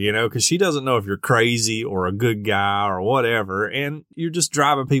here, you know, because she doesn't know if you're crazy or a good guy or whatever. And you're just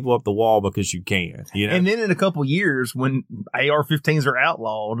driving people up the wall because you can, you know. And then in a couple years, when AR-15s are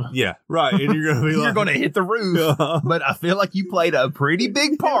outlawed, yeah, right, and you're going to be you're going to hit the roof. But I feel like you played a pretty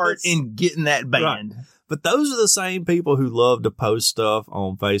big part in getting that banned. Right. But those are the same people who love to post stuff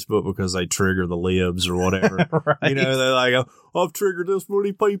on Facebook because they trigger the libs or whatever. Right. You know, they're like, oh, I've triggered this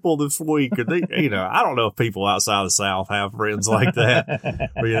many people this week. And they, you know, I don't know if people outside the South have friends like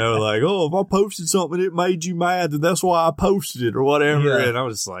that. Or, you know, like, oh, if I posted something, it made you mad, then that's why I posted it or whatever. Yeah. And I'm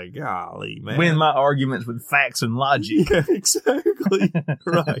just like, golly, man. Win my arguments with facts and logic. Yeah, exactly.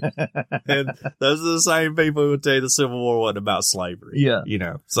 Right. And those are the same people who would tell you the Civil War wasn't about slavery. Yeah. You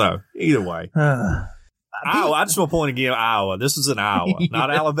know, so either way. Iowa, I just want to point again, Iowa. This is in Iowa,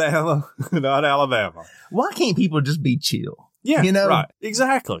 not Alabama, not Alabama. Why can't people just be chill? Yeah, you know? Right.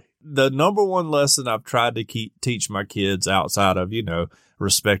 Exactly. The number one lesson I've tried to teach my kids outside of, you know,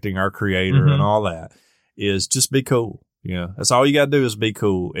 respecting our creator and all that is just be cool. You know, that's all you got to do is be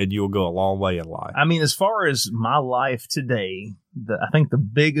cool and you'll go a long way in life. I mean, as far as my life today, I think the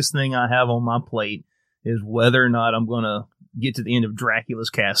biggest thing I have on my plate is whether or not I'm going to get to the end of Dracula's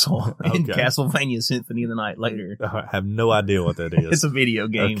castle in Castlevania Symphony of the Night later. I have no idea what that is. It's a video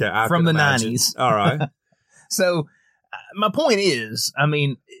game from the 90s. All right. So my point is, I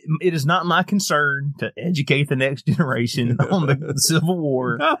mean, it is not my concern to educate the next generation on the Civil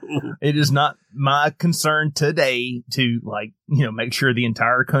War. No. It is not my concern today to, like, you know, make sure the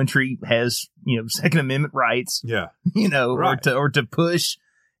entire country has, you know, Second Amendment rights. Yeah. You know, right. or to push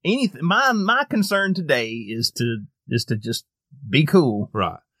anything. My concern today is to just be cool.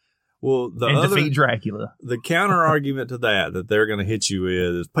 Right. Well, defeat Dracula. The counter argument to that they're going to hit you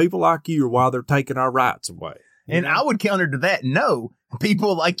with is people like you are why they're taking our rights away. And I would counter to that. No,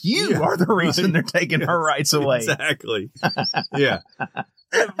 people like you are the reason they're taking our rights away. Exactly. Yeah.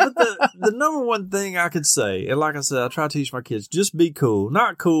 But the number one thing I could say, and like I said, I try to teach my kids, just be cool.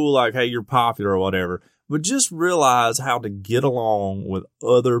 Not cool like, hey, you're popular or whatever, but just realize how to get along with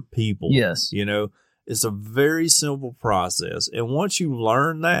other people. Yes. You know, it's a very simple process. And once you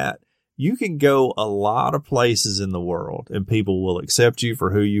learn that, you can go a lot of places in the world and people will accept you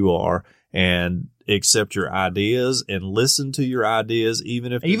for who you are and accept your ideas and listen to your ideas,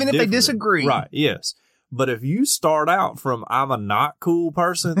 even if they disagree. Right. Yes. But if you start out from, I'm a not cool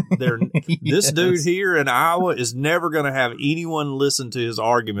person, this dude here in Iowa is never going to have anyone listen to his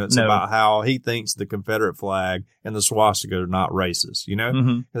arguments about how he thinks the Confederate flag and the swastika are not racist, you know?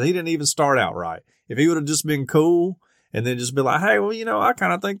 Because he didn't even start out right. If he would have just been cool and then just be like, hey, well, you know, I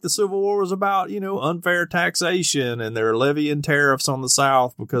kind of think the Civil War was about, you know, unfair taxation and they're levying tariffs on the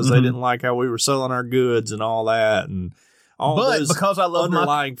South because they didn't like how we were selling our goods and all that and all those because I love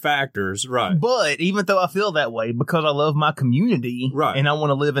underlying factors. Right. But even though I feel that way, because I love my community and I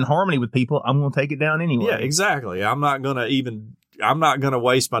want to live in harmony with people, I'm going to take it down anyway. Yeah, exactly. I'm not going to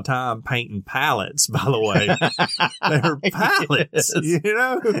waste my time painting pallets, by the way. They're pallets, you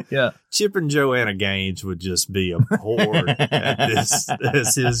know? Yeah. Chip and Joanna Gaines would just be abhorred at this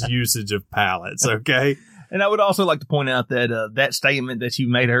as his usage of pallets, okay? And I would also like to point out that that statement that you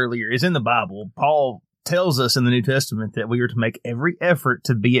made earlier is in the Bible. Paul tells us in the New Testament that we are to make every effort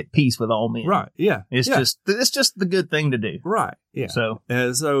to be at peace with all men. Right. Yeah. It's just the good thing to do. Right. Yeah. So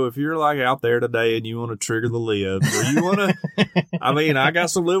if you're like out there today and you want to trigger the libs or you want to, I mean, I got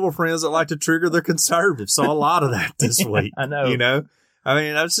some liberal friends that like to trigger the conservatives. Saw a lot of that this week. I know. You know, I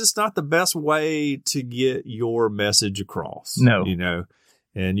mean, that's just not the best way to get your message across. No. You know,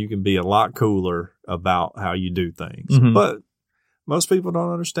 and you can be a lot cooler about how you do things, but most people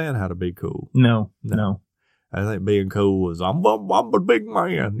don't understand how to be cool. No. I think being cool is, I'm a big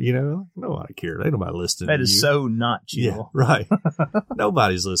man, you know. Nobody cares. Ain't nobody listening to you. That is so not chill. Yeah, right.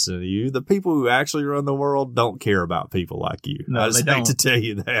 Nobody's listening to you. The people who actually run the world don't care about people like you. No, I just hate to tell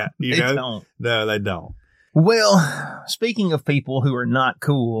you that. They don't. No, they don't. Well, speaking of people who are not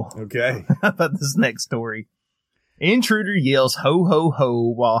cool. Okay. How about this next story? Intruder yells ho ho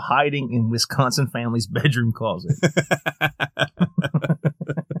ho while hiding in Wisconsin family's bedroom closet.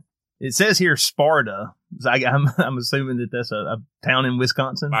 It says here Sparta. I'm assuming that that's a town in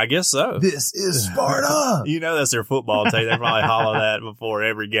Wisconsin. I guess so. This is Sparta. You know that's their football team. They probably holler that before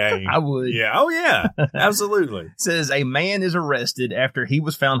every game. I would. Yeah. Oh, yeah. Absolutely. It says a man is arrested after he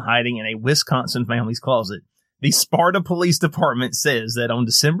was found hiding in a Wisconsin family's closet. The Sparta Police Department says that on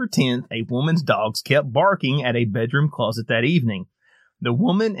December 10th, a woman's dogs kept barking at a bedroom closet that evening. The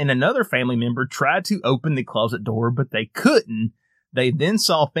woman and another family member tried to open the closet door, but they couldn't. They then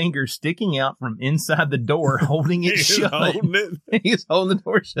saw fingers sticking out from inside the door, holding it shut. He was holding the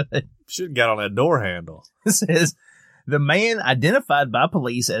door shut. Should have got on that door handle. It says, the man identified by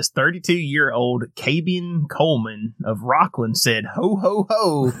police as 32-year-old Cabian Coleman of Rockland said, ho, ho,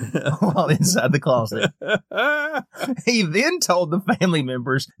 ho, while inside the closet. He then told the family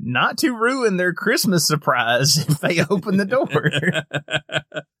members not to ruin their Christmas surprise if they opened the door.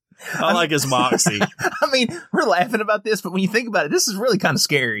 I like his moxie. I mean, we're laughing about this, but when you think about it, this is really kind of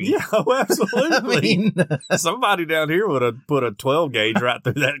scary. Yeah, absolutely. Somebody down here would have put a 12 gauge right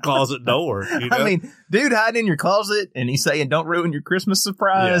through that closet door. You know? I mean, dude hiding in your closet and he's saying, don't ruin your Christmas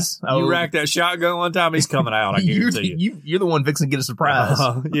surprise. Yeah. You racked that shotgun one time, he's coming out, I guarantee you. You're the one fixing to get a surprise.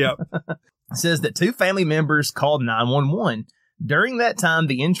 Yep. It says that 2 family members called 911. During that time,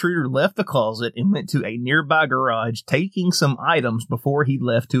 the intruder left the closet and went to a nearby garage, taking some items before he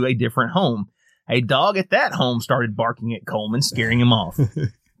left to a different home. A dog at that home started barking at Coleman, scaring him off.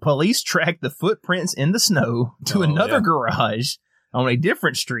 Police tracked the footprints in the snow to another garage on a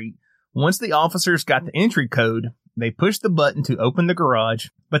different street. Once the officers got the entry code, they pushed the button to open the garage,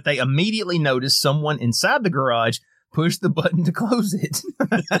 but they immediately noticed someone inside the garage pushed the button to close it.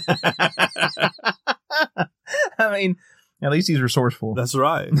 I mean, at least he's resourceful. That's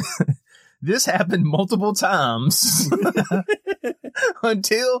right. This happened multiple times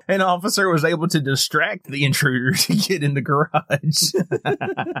until an officer was able to distract the intruder to get in the garage.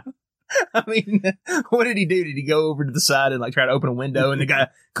 I mean, what did he do? Did he go over to the side and like try to open a window and the guy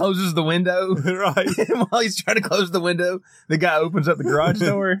closes the window? Right. And while he's trying to close the window, the guy opens up the garage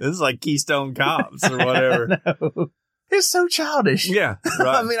door. This is like Keystone Cops or whatever. It's so childish. Yeah, right.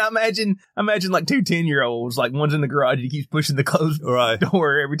 I mean, imagine like 2 10-year-olds, like one's in the garage and he keeps pushing the closed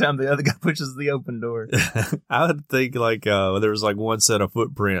door every time the other guy pushes the open door. I would think like there was like one set of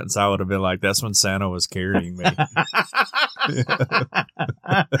footprints. I would have been like, that's when Santa was carrying me.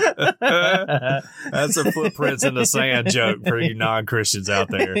 That's a footprints in the sand joke for you non-Christians out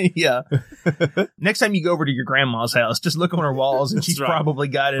there. Yeah. Next time you go over to your grandma's house, just look on her walls and she's probably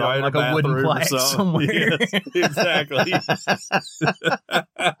got it on like a wooden plaque somewhere. Yes, exactly.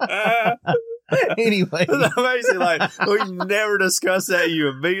 Anyway, it's amazing. Like we never discussed that. You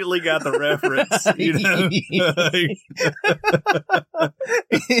immediately got the reference. You know.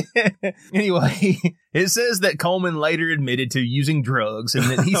 Anyway, it says that Coleman later admitted to using drugs, and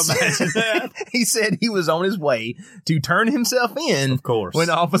that he said he was on his way to turn himself in. Of course, when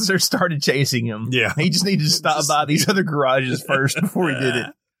officers started chasing him. Yeah, he just needed to stop by these other garages first before he did it.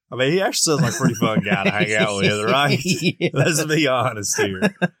 I mean, he actually sounds like a pretty fun guy to hang out with, right? Yeah. Let's be honest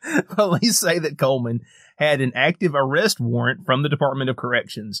here. Police say that Coleman had an active arrest warrant from the Department of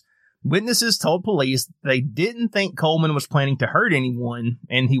Corrections. Witnesses told police they didn't think Coleman was planning to hurt anyone,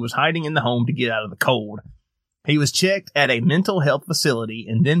 and he was hiding in the home to get out of the cold. He was checked at a mental health facility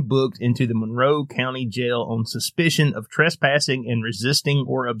and then booked into the Monroe County Jail on suspicion of trespassing and resisting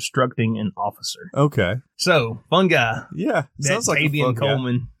or obstructing an officer. Okay. So, fun guy. Yeah. Sounds like a fun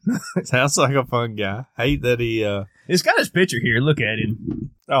Coleman. Sounds like a fun guy. Hate that he... It's got his picture here. Look at him.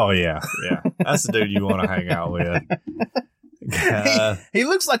 Oh, yeah. Yeah. That's the dude you want to hang out with. He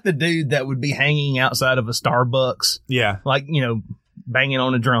looks like the dude that would be hanging outside of a Starbucks. Yeah. Like, you know, banging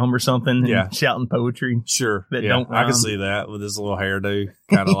on a drum or something and shouting poetry. Sure. That don't I can see that with his little hairdo.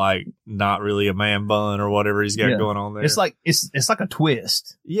 Kind of like not really a man bun or whatever he's got going on there. It's like it's like a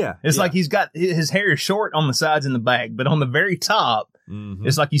twist. Yeah. It's like he's got his hair is short on the sides and the back, but on the very top,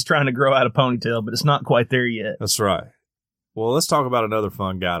 it's like he's trying to grow out a ponytail, but it's not quite there yet. That's right. Well, let's talk about another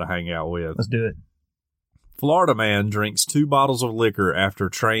fun guy to hang out with. Let's do it. Florida man drinks 2 bottles of liquor after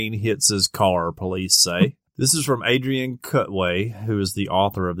train hits his car, police say. This is from Adrian Cutway, who is the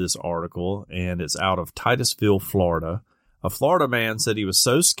author of this article, and it's out of Titusville, Florida. A Florida man said he was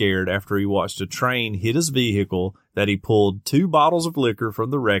so scared after he watched a train hit his vehicle that he pulled 2 bottles of liquor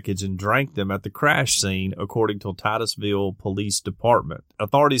from the wreckage and drank them at the crash scene, according to Titusville Police Department.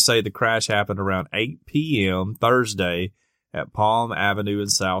 Authorities say the crash happened around 8 p.m. Thursday at Palm Avenue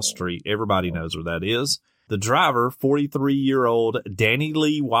and South Street. Everybody knows where that is. The driver, 43-year-old Danny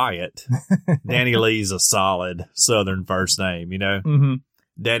Lee Wyatt. Danny Lee's a solid Southern first name, you know? Mm-hmm.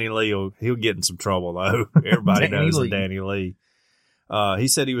 Danny Lee, he'll get in some trouble, though. Everybody knows Danny Lee. He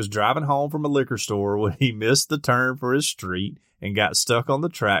said he was driving home from a liquor store when he missed the turn for his street and got stuck on the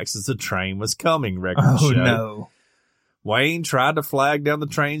tracks as the train was coming, records show. No. Wayne tried to flag down the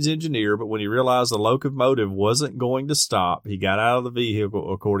train's engineer, but when he realized the locomotive wasn't going to stop, he got out of the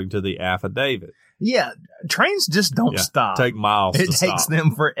vehicle, according to the affidavit. Yeah, trains just don't stop. Take miles It to stop. takes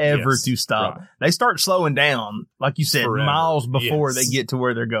them forever to stop. Right. They start slowing down, like you said, Forever. miles before they get to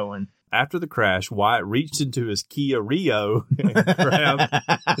where they're going. After the crash, Wyatt reached into his Kia Rio and grabbed...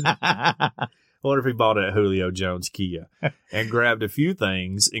 I wonder if he bought it at Julio Jones Kia and grabbed a few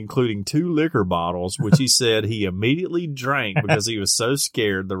things, including 2 liquor bottles, which he said he immediately drank because he was so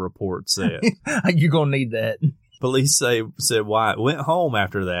scared, the report said. You're going to need that. Police said Wyatt went home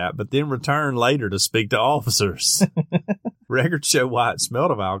after that, but then returned later to speak to officers. Records show Wyatt smelled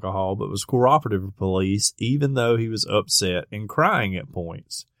of alcohol, but was cooperative with police, even though he was upset and crying at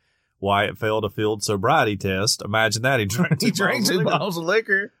points. Wyatt failed a field sobriety test. Imagine that. He drank 2 bottles of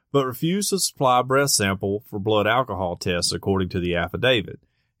liquor. But refused to supply a breath sample for blood alcohol tests, according to the affidavit.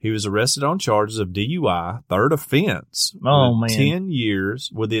 He was arrested on charges of DUI, third offense, within 10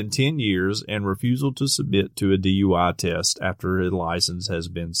 years, and refusal to submit to a DUI test after his license has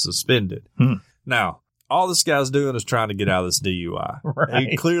been suspended. Now, all this guy's doing is trying to get out of this DUI. Right.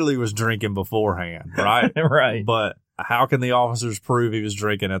 He clearly was drinking beforehand, right? Right. But how can the officers prove he was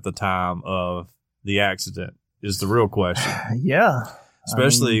drinking at the time of the accident is the real question. Yeah.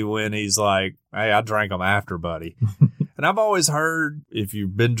 Especially when he's like, hey, I drank them after, buddy. And I've always heard if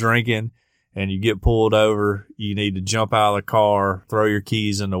you've been drinking and you get pulled over, you need to jump out of the car, throw your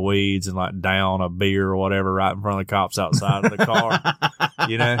keys in the weeds, and like down a beer or whatever right in front of the cops outside of the car,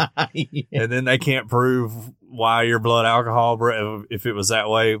 you know? Yeah. And then they can't prove why your blood alcohol, if it was that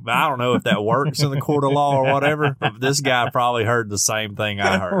way. I don't know if that works in the court of law or whatever, but this guy probably heard the same thing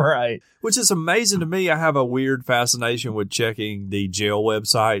I heard. Right. Which is amazing to me. I have a weird fascination with checking the jail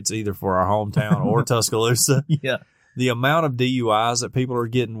websites, either for our hometown or Tuscaloosa. Yeah. The amount of DUIs that people are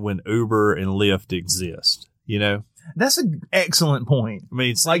getting when Uber and Lyft exist, you know? That's an excellent point. I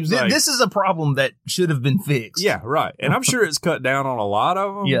mean, Like, this is a problem that should have been fixed. Yeah, right. And I'm sure it's cut down on a lot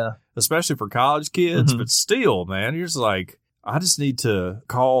of them. Yeah. Especially for college kids. But still, man, you're just like, I just need to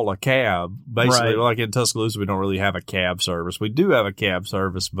call a cab. Basically, Right. like in Tuscaloosa, we don't really have a cab service. We do have a cab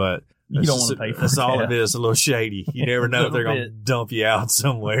service, but You don't want to pay for that's a all cab. it is. A little shady. You never know if they're going to dump you out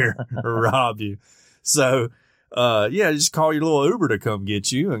somewhere or rob you. So, yeah, just call your little Uber to come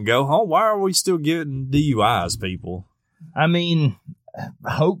get you and go home. Why are we still getting DUIs, people? I mean,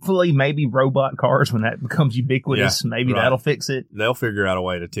 hopefully maybe robot cars, when that becomes ubiquitous, maybe that'll fix it. They'll figure out a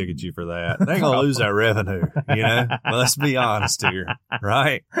way to ticket you for that. They ain't going to lose that revenue, you know? Let's be honest here,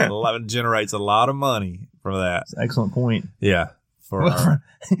 right? It generates a lot of money for that. That's an excellent point. Yeah.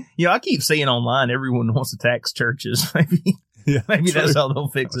 I keep seeing online everyone wants to tax churches. Maybe that's how they'll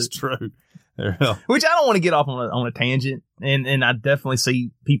fix That's it. true. Yeah. Which I don't want to get off on a tangent, and I definitely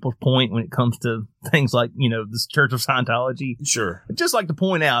see people's point when it comes to things like, this Church of Scientology. Sure. I'd just like to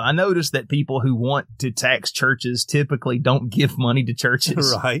point out, I noticed that people who want to tax churches typically don't give money to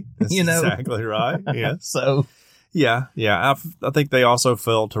churches. Right. That's exactly right. Yeah. So. Yeah. I think they also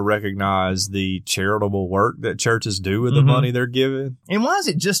fail to recognize the charitable work that churches do with the money they're given. And why is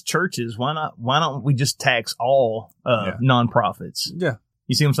it just churches? Why don't we just tax all nonprofits? Yeah.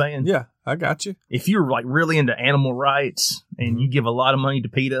 You see what I'm saying? Yeah, I got you. If you're like really into animal rights and you give a lot of money to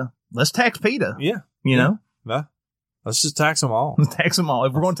PETA, let's tax PETA. Yeah. You know? Yeah. Let's just tax them all. Let's tax them all.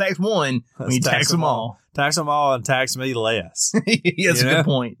 If we're going to tax one, we need to tax them all. Tax them all and tax me less. Yeah, that's a good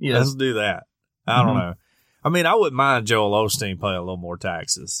point. Yeah. Let's do that. I don't know. I mean, I wouldn't mind Joel Osteen paying a little more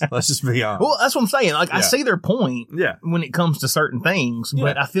taxes. Let's just be honest. Well, that's what I'm saying. Like, I see their point when it comes to certain things,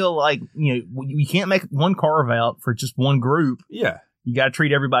 but I feel like, you can't make one carve out for just one group. Yeah. You got to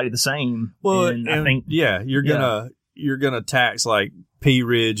treat everybody the same. Well, and I think, you're gonna tax like Pea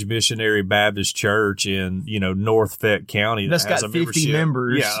Ridge Missionary Baptist Church in North Fayette County that's has got a 50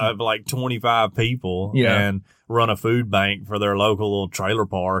 members, of like 25 people, and run a food bank for their local little trailer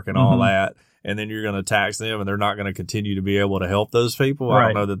park and all that. And then you're going to tax them, and they're not going to continue to be able to help those people.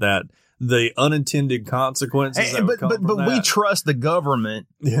 I don't know that the unintended consequences. But we trust the government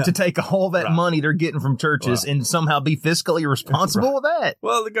to take all that money they're getting from churches and somehow be fiscally responsible with that.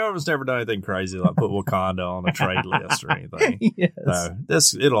 Well, the government's never done anything crazy like put Wakanda on a trade list or anything. Yes.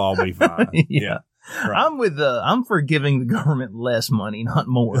 So it'll all be fine. Yeah. Right. I'm for giving the government less money, not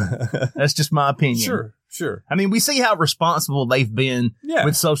more. That's just my opinion. Sure. I mean, we see how responsible they've been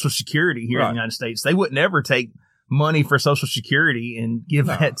with Social Security here in the United States. They would never take money for Social Security and give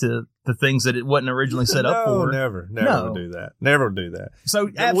that to the things that it wasn't originally set up for. Never would do that. Never do that. So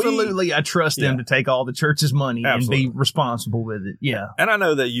absolutely, I trust them to take all the church's money and be responsible with it. Yeah. And I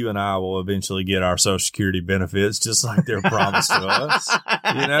know that you and I will eventually get our Social Security benefits just like they're promised to us,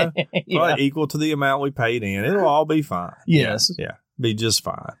 probably equal to the amount we paid in. It'll all be fine. Yes. Yeah. Be just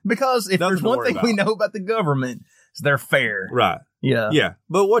fine. Because if there's one thing we know about the government, is they're fair. Right. Yeah. Yeah.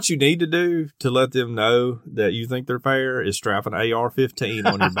 But what you need to do to let them know that you think they're fair is strap an AR-15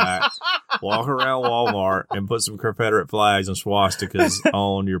 on your back, walk around Walmart, and put some Confederate flags and swastikas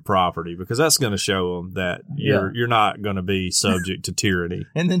on your property, because that's going to show them that you're not going to be subject to tyranny.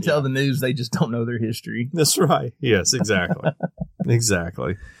 And then tell the news they just don't know their history. That's right. Yes, exactly.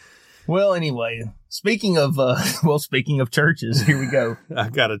 Exactly. Well, anyway, speaking of churches, here we go. I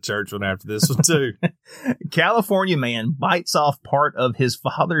got a church one after this one, too. California man bites off part of his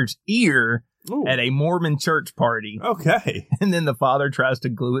father's ear Ooh. at a Mormon church party. Okay. And then the father tries to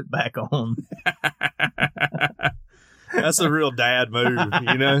glue it back on. That's a real dad move,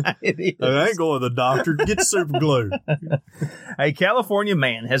 you know? It is. I ain't going to the doctor. Get super glue. A California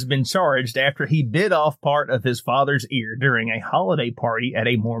man has been charged after he bit off part of his father's ear during a holiday party at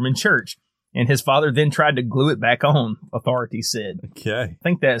a Mormon church. And his father then tried to glue it back on, authorities said. Okay. I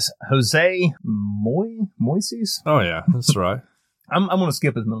think that's Jose Moises. Oh, yeah. That's right. I'm going to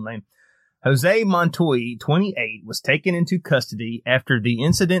skip his middle name. Jose Montoy, 28, was taken into custody after the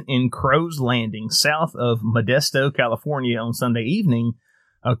incident in Crow's Landing, south of Modesto, California, on Sunday evening,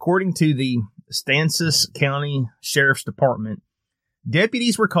 according to the Stances County Sheriff's Department.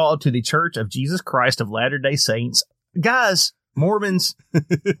 Deputies were called to the Church of Jesus Christ of Latter-day Saints. Guys, Mormons,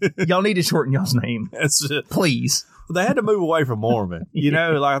 y'all need to shorten y'all's name. That's it. Please. They had to move away from Mormon. You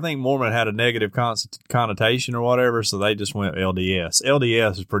know, like I think Mormon had a negative connotation or whatever, so they just went LDS.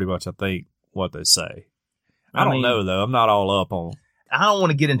 LDS is pretty much, I think, what they say. I don't know, though. I'm not all up on. I don't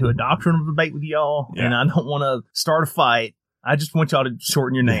want to get into a doctrinal debate with y'all, and I don't want to start a fight. I just want y'all to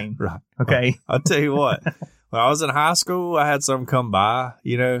shorten your name. Yeah, right. Okay? I'll tell you what. When I was in high school, I had some come by,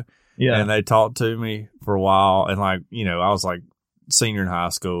 you know, Yeah. and they talked to me for a while, and like, you know, I was like senior in high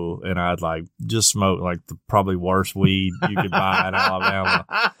school, and I'd like just smoked like the probably worst weed you could buy in Alabama.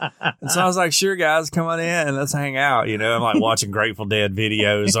 And so I was like, sure, guys, come on in and let's hang out. You know, I'm like watching Grateful Dead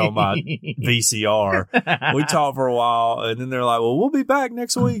videos on my VCR. We talked for a while, and then they're like, well, we'll be back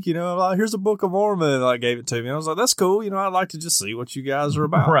next week. You know, I'm like, here's the Book of Mormon. And I gave it to me. I was like, that's cool. You know, I'd like to just see what you guys are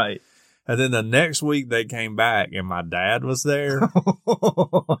about. Right. And then the next week they came back, and my dad was there.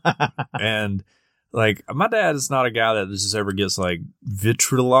 And like, my dad is not a guy that just ever gets like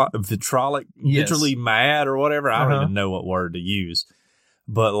vitriolic, vitriolly mad or whatever. I don't even know what word to use.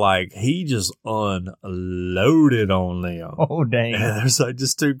 But like, he just unloaded on them. Oh, dang. And there's like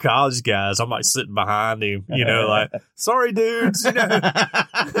just two college guys. I'm like sitting behind him, you know, like, sorry, dudes, you know.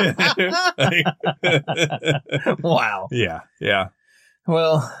 Wow. Yeah. Yeah.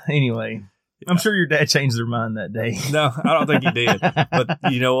 Well, anyway. I'm sure your dad changed their mind that day. No, I don't think he did. But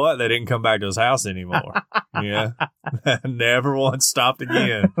you know what? They didn't come back to his house anymore. Yeah. Never once stopped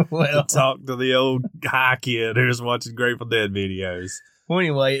again to talk to the old high kid who was watching Grateful Dead videos. Well,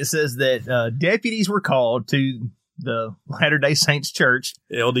 anyway, it says that deputies were called to the Latter-day Saints Church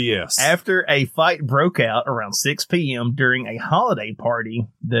LDS after a fight broke out around 6 p.m. during a holiday party.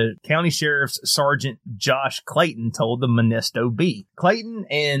 The county sheriff's Sergeant Josh Clayton told the Modesto Bee. Clayton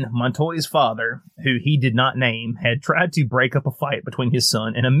and Montoy's father, who he did not name, had tried to break up a fight between his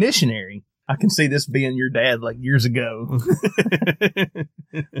son and a missionary. I can see this being your dad like years ago.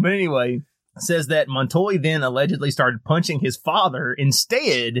 But anyway, it says that Montoy then allegedly started punching his father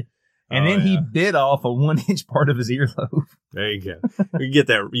instead. And then he bit off a 1-inch part of his earlobe. There you go. You get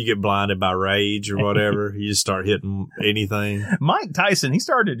that. You get blinded by rage or whatever. You just start hitting anything. Mike Tyson, he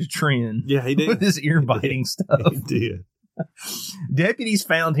started a trend. Yeah, he did. With his ear biting stuff. He did. Deputies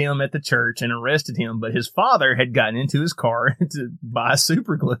found him at the church and arrested him, but his father had gotten into his car to buy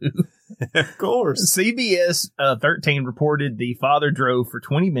super glue. Of course. CBS 13 reported the father drove for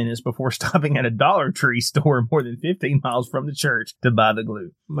 20 minutes before stopping at a Dollar Tree store more than 15 miles from the church to buy the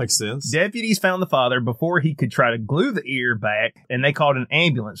glue. Makes sense. Deputies found the father before he could try to glue the ear back, and they called an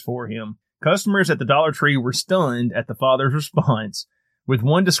ambulance for him. Customers at the Dollar Tree were stunned at the father's response, with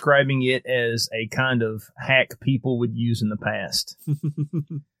one describing it as a kind of hack people would use in the past.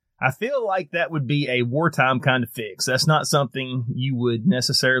 I feel like that would be a wartime kind of fix. That's not something you would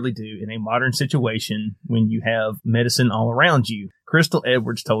necessarily do in a modern situation when you have medicine all around you. Crystal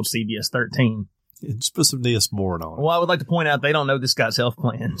Edwards told CBS 13. Just put some Neosporin on it. Well, I would like to point out they don't know this guy's health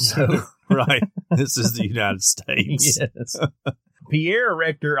plan. So right. This is the United States. Yes. Pierre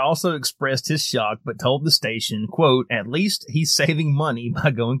Rector also expressed his shock, but told the station, quote, at least he's saving money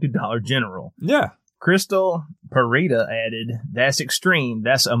by going to Dollar General. Yeah. Crystal Parita added, "That's extreme.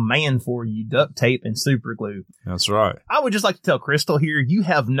 That's a man for you. Duct tape and super glue." That's right. I would just like to tell Crystal here, you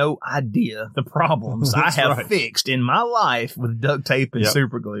have no idea the problems I have fixed in my life with duct tape and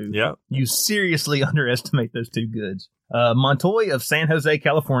super glue. Yep. You seriously underestimate those two goods. Montoya of San Jose,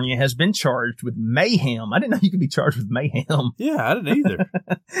 California has been charged with mayhem. I didn't know you could be charged with mayhem. Yeah, I didn't either.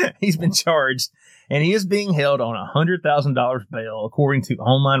 He's been charged, and he is being held on $100,000 bail, according to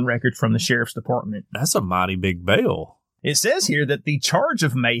online records from the sheriff's department. That's a mighty big bail. It says here that the charge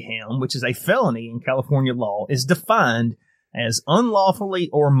of mayhem, which is a felony in California law, is defined as unlawfully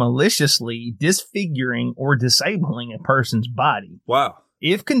or maliciously disfiguring or disabling a person's body. Wow.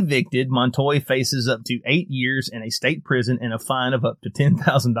 If convicted, Montoya faces up to 8 years in a state prison and a fine of up to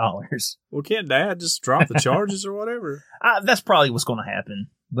 $10,000. Well, can't Dad just drop the charges or whatever? That's probably what's going to happen.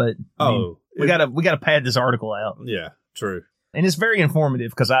 But we gotta pad this article out. Yeah, true. And it's very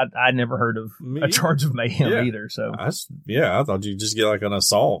informative because I never heard of a charge of mayhem either. So I thought you'd just get like an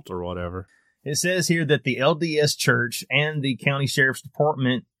assault or whatever. It says here that the LDS Church and the County Sheriff's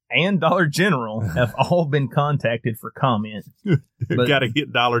Department and Dollar General have all been contacted for comment. Got to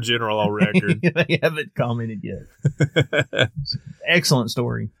get Dollar General on record. They haven't commented yet. Excellent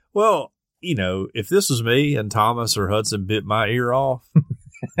story. Well, if this was me and Thomas or Hudson bit my ear off,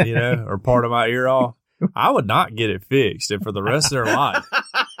 or part of my ear off, I would not get it fixed. And for the rest of their life,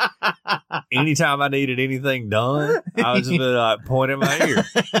 anytime I needed anything done, I would just be like, point at my ear.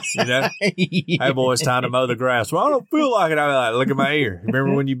 Hey, boy, it's time to mow the grass. Well, I don't feel like it. I'd be like, look at my ear.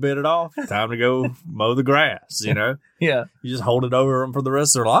 Remember when you bit it off? Time to go mow the grass, Yeah. You just hold it over them for the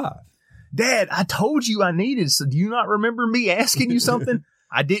rest of their life. Dad, I told you I needed, so do you not remember me asking you something?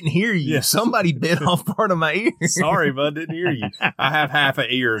 I didn't hear you. Yes. Somebody bit off part of my ear. Sorry, bud, didn't hear you. I have half an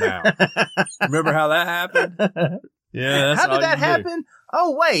ear now. Remember how that happened? Yeah. How did that happen?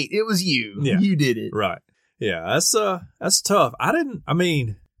 Oh, wait, it was you. Yeah. You did it. Right. Yeah, that's tough. I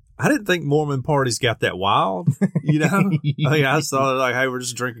didn't think Mormon parties got that wild, I just thought like, hey, we're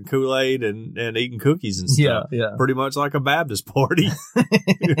just drinking Kool-Aid and eating cookies and stuff. Yeah. Pretty much like a Baptist party.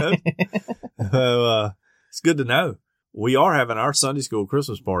 So, it's good to know. We are having our Sunday school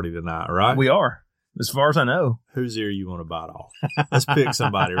Christmas party tonight, right? We are, as far as I know. Whose ear you want to bite off? Let's pick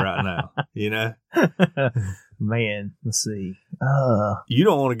somebody right now, Man, let's see. You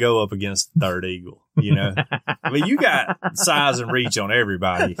don't want to go up against Third Eagle, I mean, you got size and reach on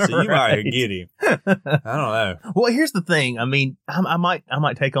everybody, so you might get him. I don't know. Well, here's the thing. I mean, I might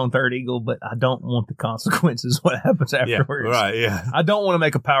take on Third Eagle, but I don't want the consequences. What happens afterwards? Yeah, right? Yeah. I don't want to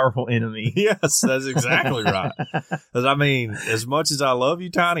make a powerful enemy. Yes, that's exactly right. Because I mean, as much as I love you,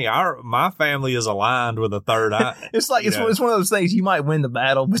 Tiny, my family is aligned with a third eye. It's like it's one of those things. You might win the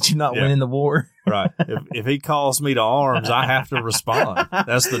battle, but you're not winning the war. Right. If he calls me to arms, I have to respond.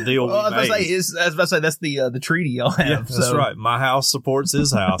 That's the deal we made. I was about to say that's the treaty y'all have. Yeah, that's right. My house supports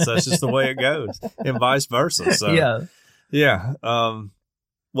his house. That's just the way it goes, and vice versa. So yeah. Well,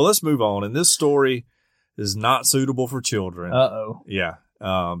 let's move on. And this story is not suitable for children. Uh-oh. Yeah.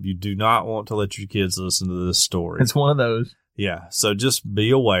 You do not want to let your kids listen to this story. It's one of those. Yeah. So just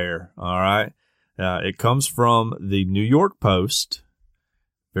be aware. All right. It comes from the New York Post.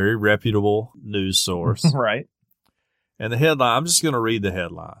 Very reputable news source. Right. And the headline, I'm just going to read the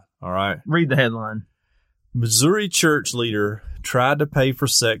headline. All right. Read the headline. Missouri church leader tried to pay for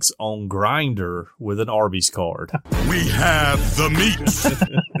sex on Grindr with an Arby's card. We have the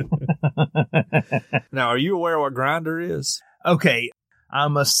meat. Now, are you aware what Grindr is? Okay.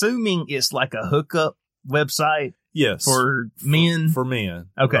 I'm assuming it's like a hookup website. Yes. For men? For men.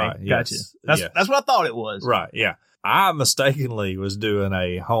 Okay. Right, gotcha. yes. That's what I thought it was. Right. Yeah. I mistakenly was doing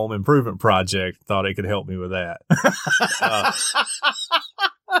a home improvement project. Thought it could help me with that.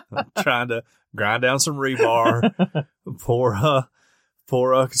 Trying to grind down some rebar, pour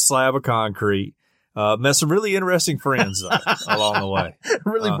a slab of concrete. Met some really interesting friends along the way.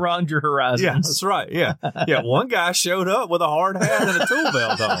 Really broadened your horizons. Yeah, that's right. Yeah. Yeah. One guy showed up with a hard hat and a tool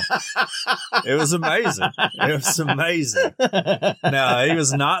belt on. It was amazing. Now, he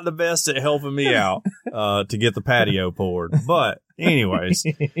was not the best at helping me out to get the patio poured. But anyways,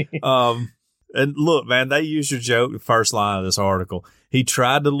 and look, man, they used your joke, the first line of this article. He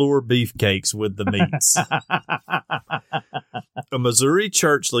tried to lure beefcakes with the meats. A Missouri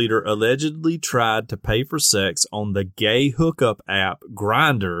church leader allegedly tried to pay for sex on the gay hookup app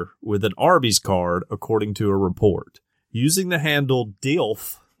Grindr with an Arby's card, according to a report. Using the handle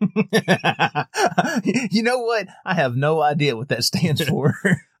DILF. You know what? I have no idea what that stands for.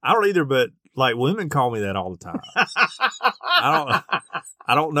 I don't either, but like women call me that all the time.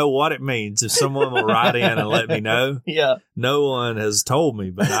 I don't know what it means. If someone will write in and let me know. Yeah. No one has told me,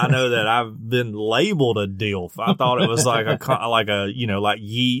 but I know that I've been labeled a DILF. I thought it was like like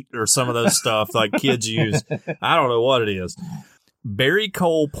yeet or some of those stuff like kids use. I don't know what it is. Barry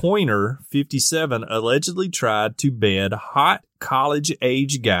Cole Pointer, 57, allegedly tried to bed hot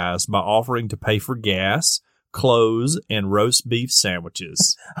college-age guys by offering to pay for gas, clothes, and roast beef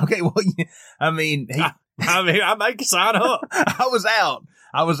sandwiches. Okay, well, I mean, I make sign up. I was out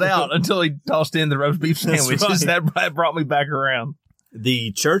until he tossed in the roast beef sandwiches. Right. That brought me back around.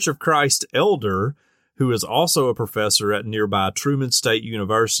 The Church of Christ elder, who is also a professor at nearby Truman State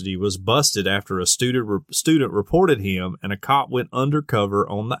University, was busted after a student reported him, and a cop went undercover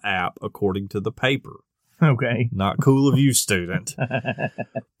on the app, according to the paper. Okay. Not cool of you, student.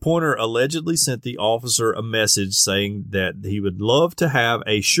 Pointer allegedly sent the officer a message saying that he would love to have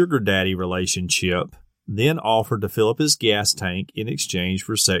a sugar daddy relationship, then offered to fill up his gas tank in exchange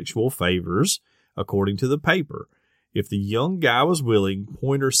for sexual favors, according to the paper. If the young guy was willing,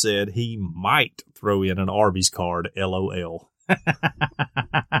 Pointer said he might throw in an Arby's card, LOL.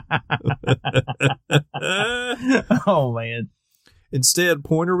 Oh, man. Instead,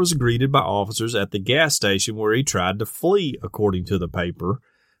 Pointer was greeted by officers at the gas station where he tried to flee, according to the paper.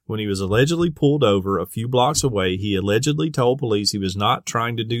 When he was allegedly pulled over a few blocks away, he allegedly told police he was not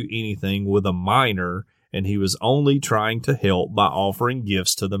trying to do anything with a minor, and he was only trying to help by offering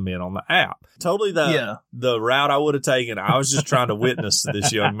gifts to the men on the app. Totally the route I would have taken. I was just trying to witness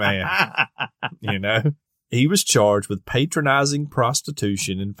this young man. You know? He was charged with patronizing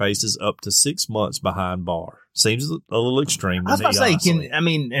prostitution and faces up to 6 months behind bar. Seems a little extreme to me. I was about to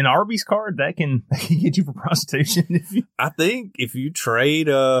say, an Arby's card, that can get you for prostitution. I think if you trade,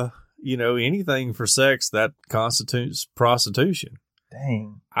 anything for sex, that constitutes prostitution.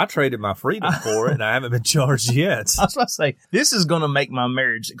 Dang. I traded my freedom for it, and I haven't been charged yet. I was about to say, this is going to make my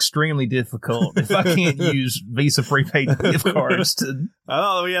marriage extremely difficult if I can't use Visa prepaid gift cards to... I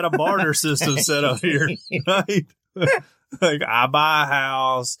thought we had a barter system set up here, right? Like, I buy a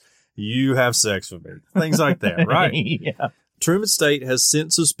house, you have sex with me. Things like that, right? Yeah. Truman State has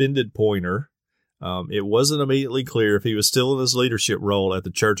since suspended Pointer. It wasn't immediately clear if he was still in his leadership role at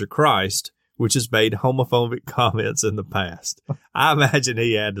the Church of Christ, which has made homophobic comments in the past. I imagine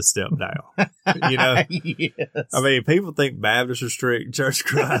he had to step down. You know? Yes. I mean, people think Baptists are strict. Church of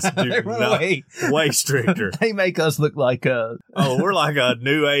Christ do not. Way stricter. They make us look like we're like a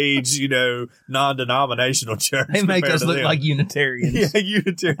new age, non-denominational church. They make us look like Unitarians. Yeah,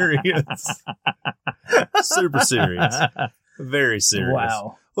 Unitarians. Super serious. Very serious.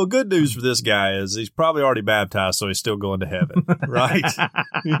 Wow. Well, good news for this guy is he's probably already baptized, so he's still going to heaven, right?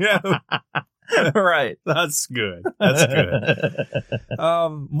 Right. That's good. That's good.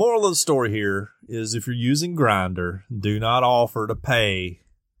 Moral of the story here is if you're using Grindr, do not offer to pay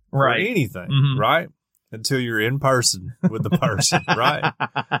for anything, right? Until you're in person with the person, right?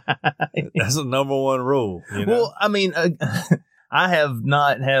 That's the number one rule. Well, I mean, I have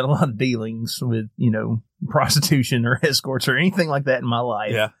not had a lot of dealings with, prostitution or escorts or anything like that in my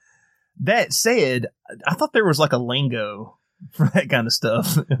life. Yeah. That said, I thought there was like a lingo for that kind of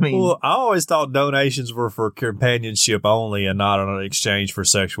stuff. I mean, well, I always thought donations were for companionship only and not an exchange for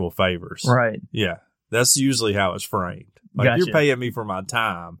sexual favors. Right. Yeah. That's usually how it's framed. Like, gotcha. You're paying me for my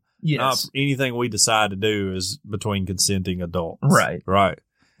time. Yes. Not anything we decide to do is between consenting adults. Right. Right.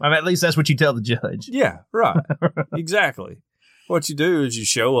 I mean, at least that's what you tell the judge. Yeah. Right. Exactly. What you do is you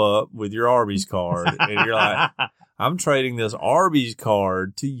show up with your Arby's card and you're like, I'm trading this Arby's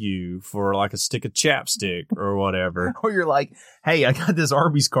card to you for like a stick of chapstick or whatever. Or you're like, hey, I got this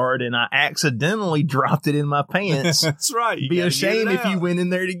Arby's card and I accidentally dropped it in my pants. That's right. It'd be a shame if you went in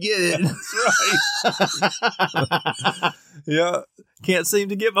there to get it. That's right. Yeah. Can't seem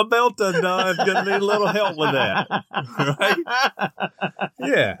to get my belt undone. Gonna need a little help with that. Right?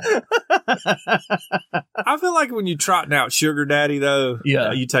 Yeah. I feel like when you're trotting out sugar daddy, though,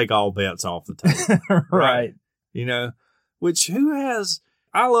 you take all bets off the table. Right. Which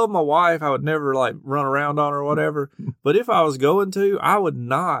I love my wife. I would never like run around on her or whatever. But if I was going to, I would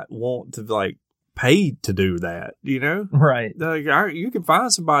not want to like pay to do that, Right. Like, you can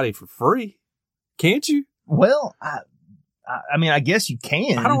find somebody for free. Can't you? Well, I mean, I guess you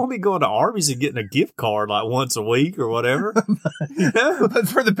can. I don't want to be going to Arby's and getting a gift card like once a week or whatever. But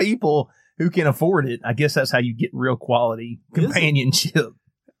for the people who can afford it, I guess that's how you get real quality companionship.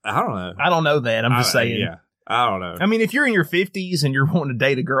 I don't know. I don't know that. I'm just saying. Yeah. I don't know. I mean, if you're in your 50s and you're wanting to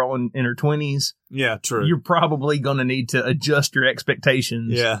date a girl in her 20s, yeah, true. You're probably going to need to adjust your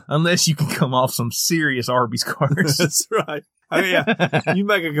expectations. Yeah. Unless you can come off some serious Arby's cards. That's right. I mean, yeah, you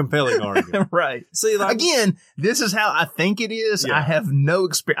make a compelling argument. Right. See, like, again, this is how I think it is. Yeah. I have no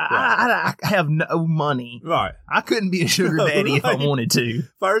experience. Right. I have no money. Right. I couldn't be a sugar daddy if I wanted to.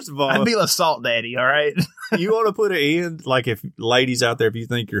 First of all, I'd be a salt daddy, all right? you want to put an end, like if ladies out there, if you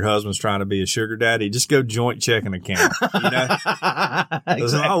think your husband's trying to be a sugar daddy, just go joint checking account. You know?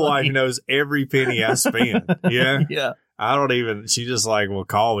 Because my wife knows every penny I spend. Yeah. Yeah. I don't even, she just like will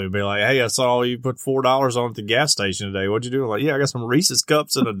call me and be like, hey, I saw you put $4 on at the gas station today. What'd you do? I'm like, yeah, I got some Reese's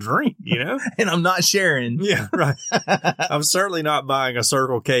cups and a drink, you know? And I'm not sharing. Yeah, right. I'm certainly not buying a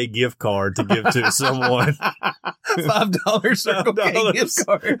Circle K gift card to give to someone. $5 Circle K gift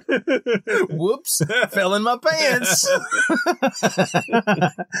card. Whoops. Fell in my pants.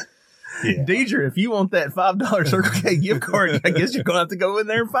 Yeah. Deidre, if you want that $5 Circle K gift card, I guess you're going to have to go in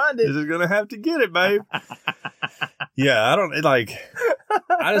there and find it. You're going to have to get it, babe. Yeah, I don't like.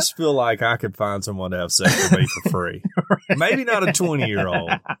 I just feel like I could find someone to have sex with me for free. Right. Maybe not a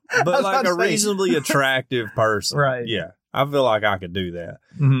 20-year-old, but like a reasonably attractive person. Right. Yeah, I feel like I could do that.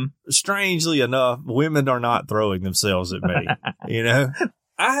 Mm-hmm. Strangely enough, women are not throwing themselves at me. You know,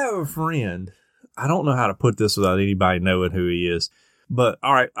 I have a friend. I don't know how to put this without anybody knowing who he is. But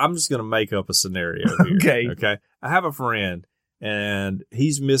all right, I'm just going to make up a scenario here. Okay. Okay. I have a friend and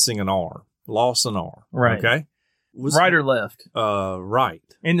he's missing an arm, lost an arm. Right. Okay. Right or left? Right.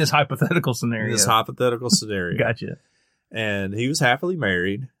 In this hypothetical scenario. In this hypothetical scenario. Gotcha. And he was happily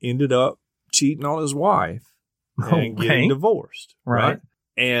married, ended up cheating on his wife and getting divorced. Right.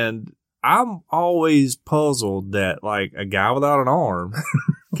 And I'm always puzzled that like a guy without an arm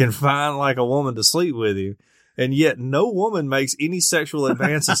can find like a woman to sleep with you. And yet no woman makes any sexual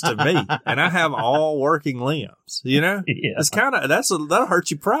advances to me. And I have all working limbs, you know? Yeah. It's kind of, that'll hurt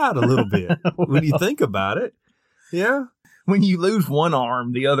your pride a little bit when you think about it. Yeah. When you lose one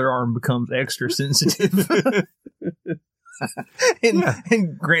arm, the other arm becomes extra sensitive.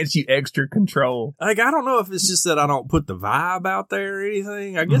 and grants you extra control. Like, I don't know if it's just that I don't put the vibe out there or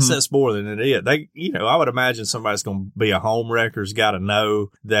anything. I guess that's more than it is. I would imagine somebody's going to be a home wrecker's got to know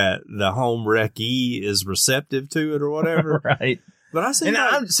that the home wreckee is receptive to it or whatever. Right. But I see, and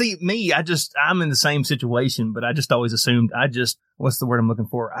I'm in the same situation, but I just always assumed what's the word I'm looking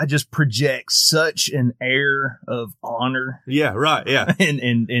for? I just project such an air of honor. Yeah, right. Yeah.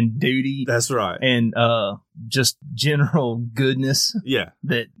 and duty. That's right. And, just general goodness. Yeah.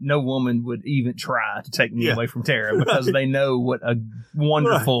 That no woman would even try to take me away from Tara because Right. they know what a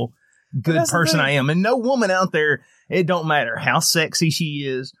wonderful, good person I am. And no woman out there, it don't matter how sexy she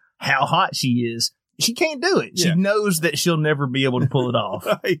is, how hot she is. She can't do it. She knows that she'll never be able to pull it off.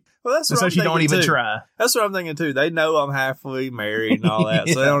 Right. Well, that's what so I'm she don't even too. try. That's what I'm thinking too. They know I'm halfway married and all that,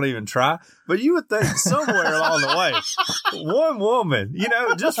 so they don't even try. But you would think somewhere along the way, one woman,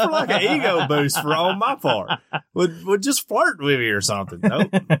 just for like an ego boost on my part, would just flirt with me or something.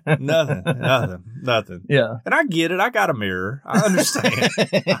 Nope, nothing. Yeah. And I get it. I got a mirror. I understand.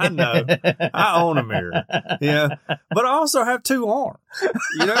 I know. I own a mirror. Yeah. But I also have two arms.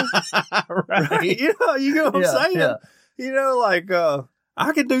 Right. You know what I'm saying? Yeah.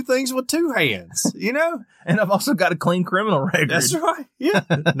 I can do things with two hands, And I've also got a clean criminal record. That's right. Yeah.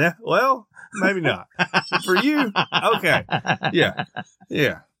 Now, well, maybe not. For you, okay. Yeah.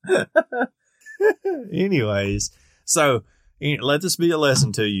 Anyways, so let this be a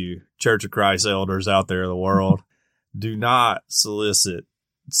lesson to you, Church of Christ elders out there in the world. Do not solicit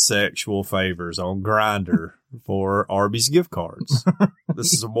sexual favors on Grindr for Arby's gift cards.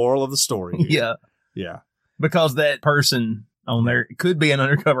 This is a moral of the story here. Yeah. Yeah. Because that person on there could be an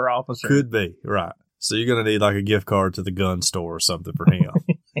undercover officer. Could be, right. So you're going to need like a gift card to the gun store or something for him.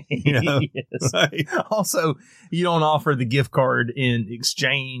 Yes. Right? Also, you don't offer the gift card in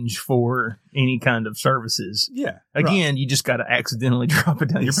exchange for any kind of services. Yeah. Again, you just got to accidentally drop it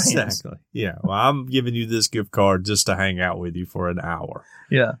down your pants. Exactly. Yeah. Well, I'm giving you this gift card just to hang out with you for an hour.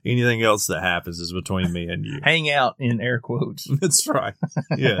 Yeah. Anything else that happens is between me and you. Hang out in air quotes. That's right.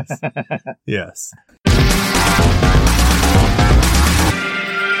 Yes. Yes.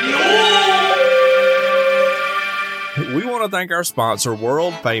 We want to thank our sponsor,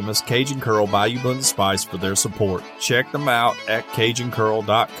 world famous Cajun Curl Bayou Blended Spice, for their support. Check them out at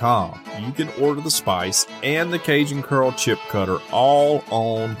CajunCurl.com. You can order the spice and the Cajun Curl chip cutter all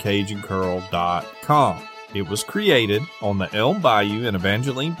on CajunCurl.com. It was created on the Elm Bayou in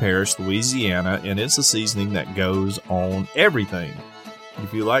Evangeline Parish, Louisiana, and it's a seasoning that goes on everything.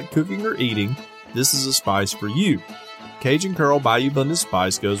 If you like cooking or eating, this is a spice for you. Cajun Curl Bayou Blended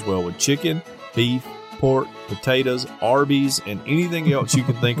Spice goes well with chicken, beef, pork, potatoes, Arby's, and anything else you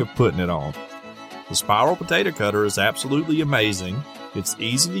can think of putting it on. The spiral potato cutter is absolutely amazing. It's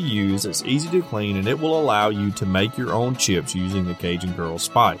easy to use, it's easy to clean, and it will allow you to make your own chips using the Cajun Curl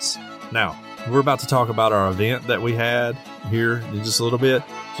spice. Now, we're about to talk about our event that we had here in just a little bit.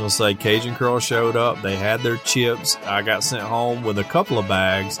 So I'll say Cajun Curl showed up. They had their chips. I got sent home with a couple of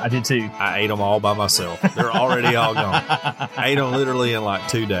bags. I did too. I ate them all by myself. They're already all gone. I ate them literally in like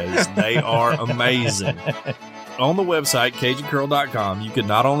 2 days. They are amazing. On the website, CajunCurl.com, you can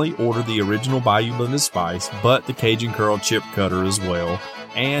not only order the original Bayou Blended Spice, but the Cajun Curl chip cutter as well.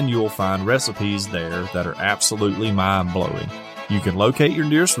 And you'll find recipes there that are absolutely mind-blowing. You can locate your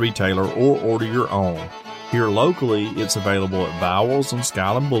nearest retailer or order your own. Here locally, it's available at Bowels on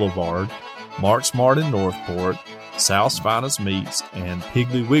Skyland Boulevard, Mark Smart in Northport, South's Finest Meats, and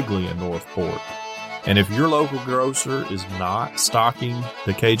Piggly Wiggly in Northport. And if your local grocer is not stocking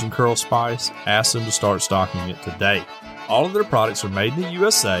the Cajun Curl spice, ask them to start stocking it today. All of their products are made in the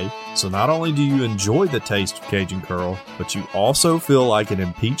USA, so not only do you enjoy the taste of Cajun Curl, but you also feel like an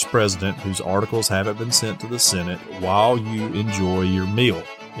impeached president whose articles haven't been sent to the Senate while you enjoy your meal.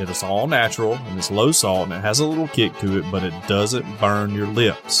 It is all natural, and it's low salt, and it has a little kick to it, but it doesn't burn your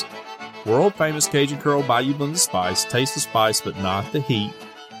lips. World famous Cajun Curl Bayou Blended Spice. Taste the spice, but not the heat.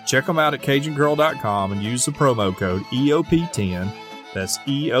 Check them out at CajunCurl.com and use the promo code EOP10. That's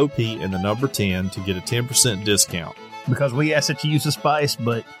EOP and the number 10 to get a 10% discount. Because we asked that you use the spice,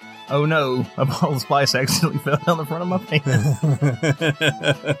 but oh no, a bottle of spice accidentally fell down the front of my pants.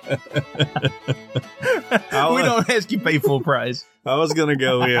 We don't ask you pay full price. I was going to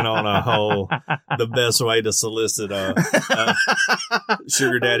go in on a whole, the best way to solicit a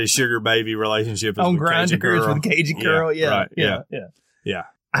sugar daddy, sugar baby relationship is on with Cajun grinders Curl. with Cajun Curl. Yeah, right, yeah.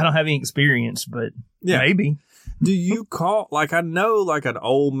 I don't have any experience, but yeah. maybe. Do you call, like, I know like an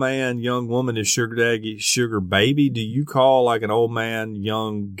old man, young woman is sugar daddy, sugar baby. Do you call like an old man,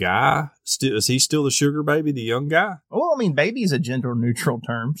 young guy? Is he still the sugar baby, the young guy? Well, I mean, baby is a gender neutral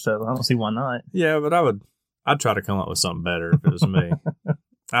term, so I don't see why not. Yeah, but I'd try to come up with something better if it was me.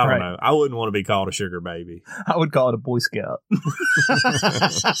 I don't know. I wouldn't want to be called a sugar baby. I would call it a Boy Scout.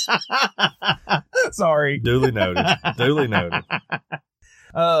 Sorry. Duly noted. Duly noted.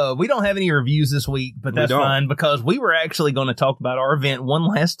 We don't have any reviews this week, but that's fine because we were actually going to talk about our event one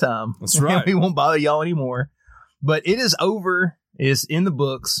last time. That's right. We won't bother y'all anymore. But it is over. It's in the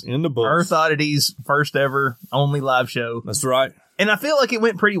books. In the books. Earth Oddity's first ever only live show. That's right. And I feel like it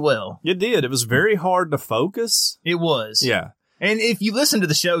went pretty well. It did. It was very hard to focus. It was. Yeah. And if you listen to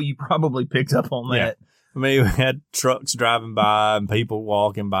the show, you probably picked up on that. Yeah. I mean, we had trucks driving by and people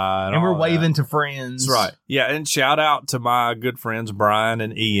walking by. And we're waving to friends. That's right. Yeah, and shout out to my good friends Brian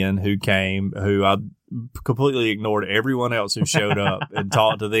and Ian who came, who I completely ignored everyone else who showed up and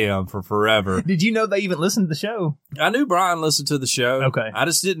talked to them for forever. Did you know they even listened to the show? I knew Brian listened to the show. Okay. I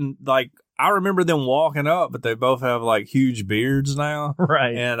just didn't, I remember them walking up, but they both have like huge beards now.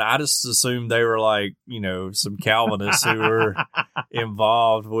 Right. And I just assumed they were like, some Calvinists who were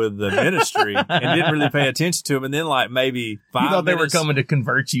involved with the ministry and didn't really pay attention to them. And then maybe 5 minutes. You thought they were coming to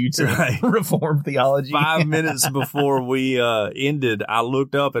convert you to Reformed theology. 5 minutes before we ended, I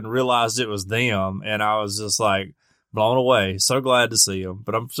looked up and realized it was them. And I was just like, blown away. So glad to see them.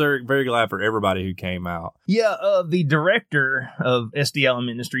 But I'm very, very glad for everybody who came out. Yeah, the director of SDL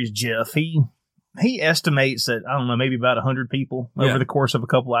Ministries, Jeff, he estimates that, I don't know, maybe about 100 people over the course of a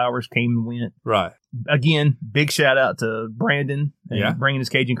couple hours came and went. Right. Again, big shout out to Brandon and bringing his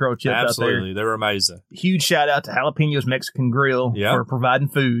Cajun Curl chips out there. Absolutely. They were amazing. Huge shout out to Jalapenos Mexican Grill for providing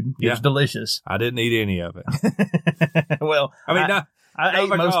food. It was delicious. I didn't eat any of it. Well, I mean, I ate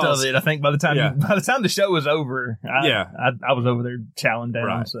most of it. I think by the time the show was over, I was over there chowing down.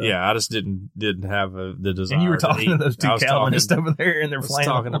 Right. So. Yeah, I just didn't have the desire. And you were talking to those two Calvinists over there, and they're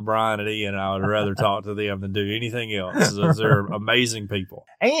flannel. Talking to Brian and Ian. I would rather talk to them than do anything else. They're amazing people.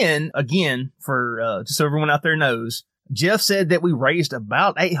 And again, for just so everyone out there knows, Jeff said that we raised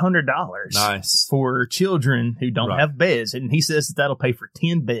about $800. Nice. For children who don't have beds, and he says that'll pay for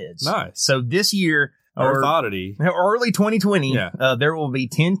 10 beds. Nice. So this year. Earth Oddity. Early 2020, there will be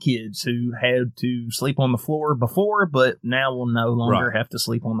 10 kids who had to sleep on the floor before, but now will no longer have to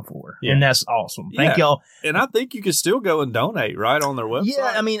sleep on the floor. Yeah. And that's awesome. Thank y'all. And I think you can still go and donate, right, on their website?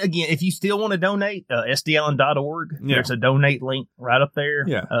 Yeah, I mean, again, if you still want to donate, sdln.org, there's a donate link right up there.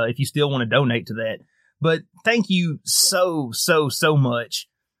 Yeah. If you still want to donate to that. But thank you so much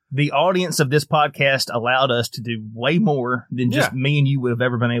the audience of this podcast allowed us to do way more than just me and you would have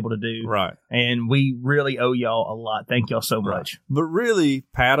ever been able to do. Right. And we really owe y'all a lot. Thank y'all so much. But really,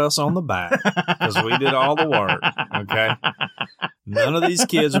 pat us on the back because we did all the work. Okay. None of these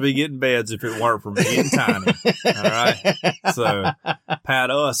kids would be getting beds if it weren't for me and Tiny. All right. So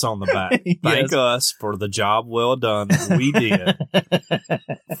pat us on the back. Thank us for the job well done that we did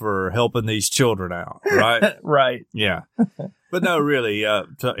for helping these children out. Right. Right. Yeah. But no, really,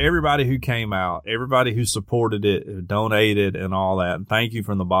 to everybody who came out, everybody who supported it, who donated and all that, and thank you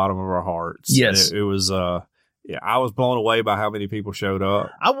from the bottom of our hearts. Yes. It was, I was blown away by how many people showed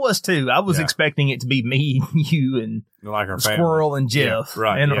up. I was too. I was expecting it to be me, you, and like our family. Squirrel and Jeff. Yeah,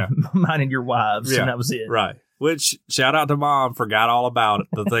 right. And mine and your wives. And that was it. Right. Which, shout out to Mom, forgot all about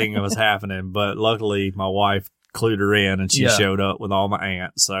the thing that was happening. But luckily, my wife clued her in and she showed up with all my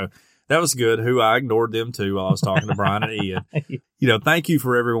aunts. So that was good. Who I ignored them too while I was talking to Brian and Ian. Thank you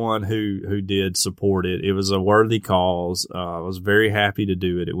for everyone who did support it. It was a worthy cause. I was very happy to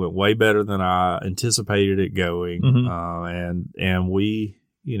do it. It went way better than I anticipated it going. Mm-hmm. And we,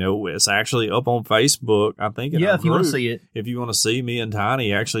 it's actually up on Facebook, I think. If you want to see it. If you want to see me and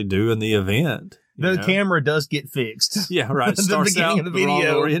Tiny actually doing the event. The camera does get fixed. Yeah, right. It starts out of the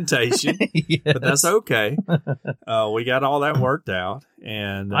video orientation, but that's okay. We got all that worked out,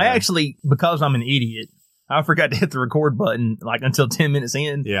 and I actually, because I'm an idiot, I forgot to hit the record button until 10 minutes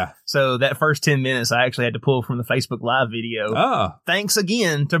in. Yeah. So that first 10 minutes, I actually had to pull from the Facebook Live video. Oh. Thanks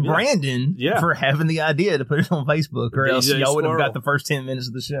again to Brandon for having the idea to put it on Facebook, or else y'all would have got the first 10 minutes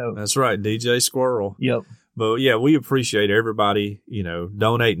of the show. That's right, DJ Squirrel. Yep. But yeah, we appreciate everybody,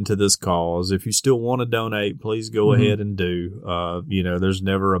 donating to this cause. If you still want to donate, please go ahead and do. There's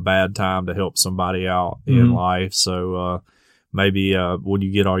never a bad time to help somebody out in life. So, maybe, when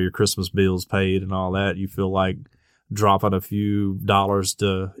you get all your Christmas bills paid and all that, you feel like dropping a few dollars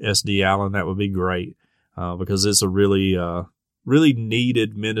to SD Allen, that would be great. Because it's a really, really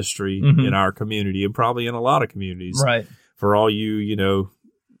needed ministry in our community and probably in a lot of communities. Right. For all you,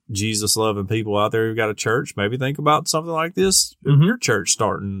 Jesus loving people out there who've got a church, maybe think about something like this. Your church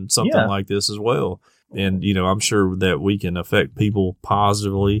starting something like this as well. And, I'm sure that we can affect people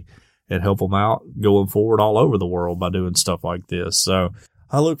positively and help them out going forward all over the world by doing stuff like this. So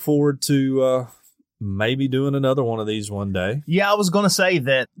I look forward to, maybe doing another one of these one day. Yeah, I was going to say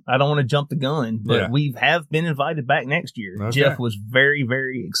that I don't want to jump the gun, but we have been invited back next year. Okay. Jeff was very,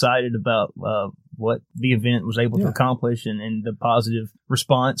 very excited about, what the event was able to accomplish and the positive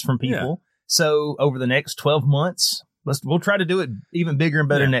response from people. Yeah. So over the next 12 months, we'll try to do it even bigger and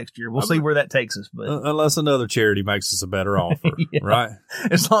better next year. We'll see where that takes us. But unless another charity makes us a better offer, right?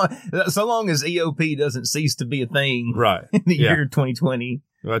 So long as EOP doesn't cease to be a thing, right? In the year 2020,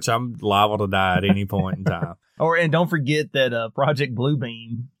 which I'm liable to die at any point in time. And don't forget that Project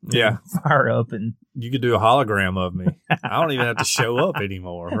Bluebeam, fire up, and you could do a hologram of me. I don't even have to show up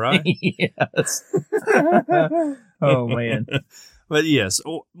anymore, right? Yes. Oh man. But yes,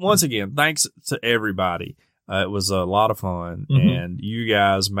 once again, thanks to everybody. It was a lot of fun, and you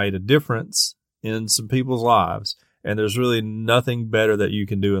guys made a difference in some people's lives. And there's really nothing better that you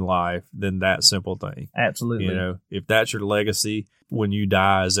can do in life than that simple thing. Absolutely. If that's your legacy when you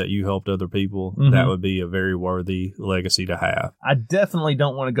die is that you helped other people, that would be a very worthy legacy to have. I definitely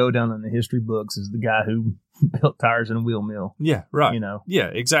don't want to go down in the history books as the guy who built tires in a wheel mill. Yeah, right. Yeah,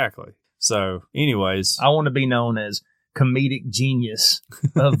 exactly. So anyways, I want to be known as comedic genius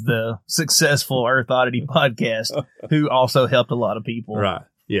of the successful Earth Oddity podcast who also helped a lot of people. Right.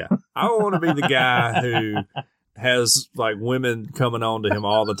 Yeah. I want to be the guy who has women coming on to him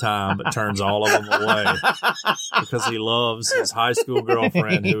all the time, but turns all of them away because he loves his high school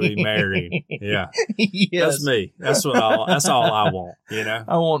girlfriend who he married. Yeah. Yes. That's me. That's all I want,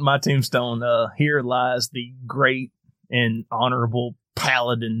 I want my tombstone. Here lies the great and honorable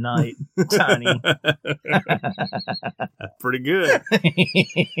Paladin Knight, Tiny. Pretty good.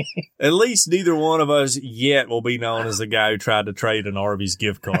 At least neither one of us yet will be known as the guy who tried to trade an Arby's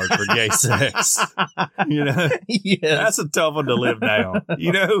gift card for gay sex. Yes. That's a tough one to live down.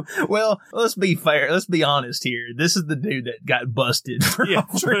 Well, let's be fair. Let's be honest here. This is the dude that got busted for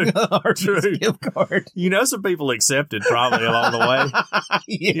offering an Arby's gift card. Some people accepted probably along the way.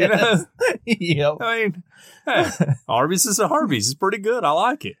 Yes. Yep. I mean, hey, Arby's is a Arby's. It's pretty good. I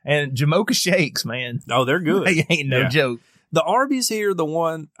like it. And Jamocha shakes, man. Oh, they're good. They ain't no joke. The Arby's here, the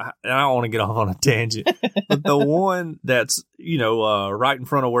one, and I don't want to get off on a tangent, but the one that's, right in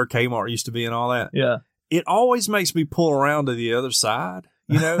front of where Kmart used to be and all that. Yeah. It always makes me pull around to the other side,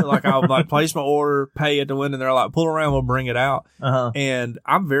 You know, like I'll like place my order, pay at the window, and they're like, pull around, we'll bring it out. And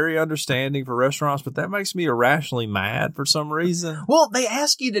I'm very understanding for restaurants, but that makes me irrationally mad for some reason. Well, they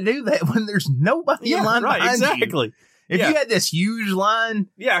ask you to do that when there's nobody in line behind exactly. you. If you had this huge line,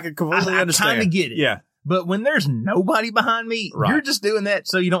 I could completely understand. I kind of get it. Yeah. But when there's nobody behind me, you're just doing that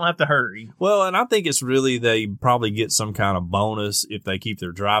so you don't have to hurry. Well, and I think it's really they probably get some kind of bonus if they keep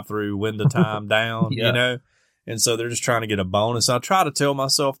their drive-through window time down, you know? And so they're just trying to get a bonus. I try to tell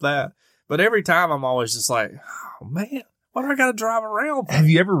myself that. But every time I'm always just like, oh, man, why do I got to drive around? Have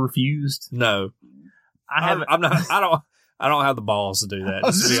you ever refused? No. I haven't. I don't have the balls to do that. I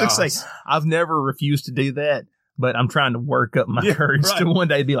was just going to say, I've never refused to do that. But I'm trying to work up my courage to one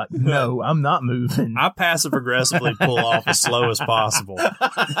day be like, no, I'm not moving. I passive aggressively pull off as slow as possible.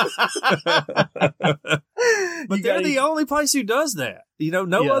 But they're the only place who does that. You know,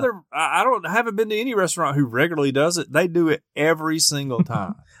 no other, I haven't been to any restaurant who regularly does it. They do it every single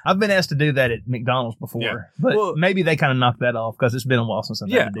time. I've been asked to do that at McDonald's before, but maybe they kind of knocked that off because it's been a while since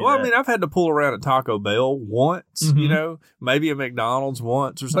I've had to do that. I mean, I've had to pull around at Taco Bell once, you know, maybe at McDonald's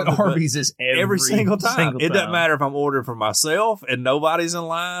once or something. But Arby's is every single time. It doesn't matter if I'm ordering for myself and nobody's in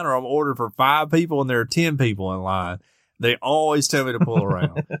line or I'm ordering for 5 people and there are 10 people in line. They always tell me to pull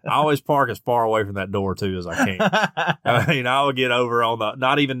around. I always park as far away from that door, too, as I can. I mean, I would get over on the,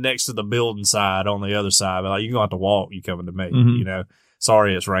 not even next to the building side, on the other side. But like, you're going to have to walk, you coming to me, you know.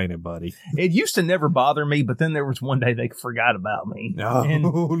 Sorry, it's raining, buddy. It used to never bother me, but then there was one day they forgot about me.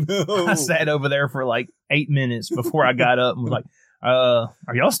 No. I sat over there for like 8 minutes before I got up and was like, are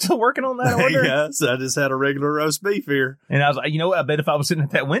y'all still working on that order? Yes, I just had a regular roast beef here. And I was like, you know what? I bet if I was sitting at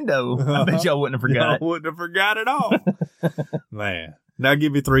that window, I bet y'all wouldn't have forgot. Y'all wouldn't have forgot at all. Man. Now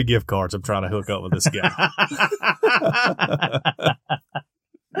give me 3 gift cards. I'm trying to hook up with this guy.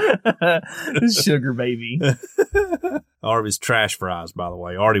 Sugar baby. Arby's trash fries, by the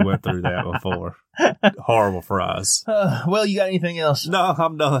way. Already went through that before. Horrible fries. Well, you got anything else? No,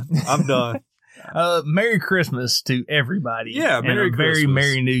 I'm done. Merry Christmas to everybody. Yeah,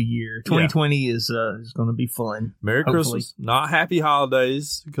 Merry New Year. 2020 is going to be fun. Merry Christmas. Not happy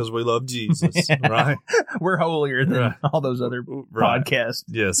holidays because we love Jesus, right? We're holier than all those other podcasts.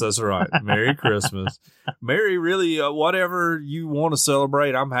 Yes, that's right. Merry Christmas. Merry, really, whatever you want to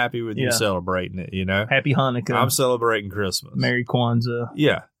celebrate, I'm happy with you celebrating it, you know? Happy Hanukkah. I'm celebrating Christmas. Merry Kwanzaa.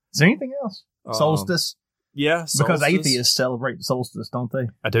 Yeah. Is there anything else? Solstice? Yeah, solstice. Because atheists celebrate solstice, don't they?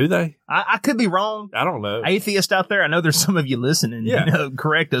 Do they? I could be wrong. I don't know. Atheists out there, I know there's some of you listening. Yeah. You know,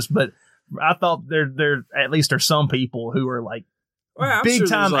 correct us, but I thought there at least are some people who are like big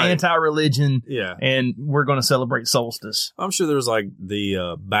time anti-religion. Yeah, and we're going to celebrate solstice. I'm sure there's like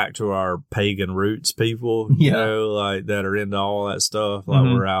the back to our pagan roots people, you know, like that are into all that stuff. Like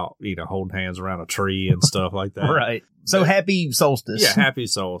we're out, you know, holding hands around a tree and stuff like that. Right. So happy solstice. Yeah, happy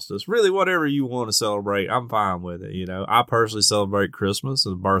solstice. Really, whatever you want to celebrate, I'm fine with it. You know, I personally celebrate Christmas,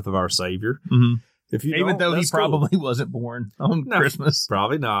 the birth of our Savior. If you Even though he probably wasn't born on Christmas.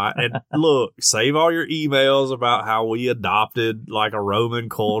 Probably not. And look, save all your emails about how we adopted like a Roman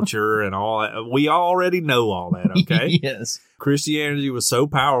culture and all that. We already know all that, okay? Yes. Christianity was so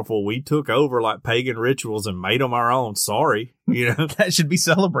powerful, we took over like pagan rituals and made them our own. Sorry. You know, that should be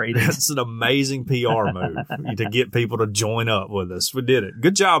celebrated. That's an amazing PR move to get people to join up with us. We did it.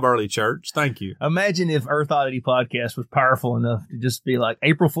 Good job, early church. Thank you. Imagine if Earth Oddity podcast was powerful enough to just be like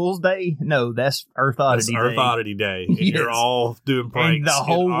April Fool's Day. No, that's Earth Oddity Day. Earth Oddity Day. And you're all doing pranks. And the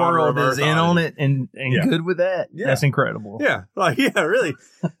whole world is in on it and good with that. Yeah. That's incredible. Yeah. Like, yeah, really.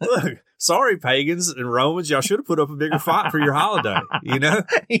 Look, sorry, pagans and Romans. Y'all should have put up a bigger fight for your holiday. You know?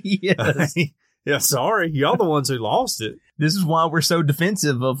 Yes. Yeah, sorry. Y'all the ones who lost it. This is why we're so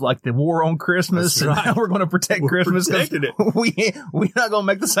defensive of like the war on Christmas. That's right. And how we're going to protect Christmas. Protecting it. We're not going to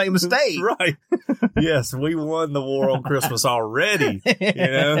make the same mistake. Right. Yes, we won the war on Christmas already. You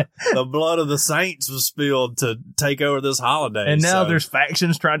know, the blood of the saints was spilled to take over this holiday. And now there's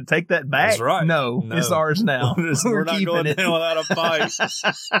factions trying to take that back. That's right. No, it's ours now. We're not going down without a fight.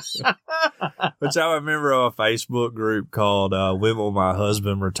 Which I remember a Facebook group called When Will My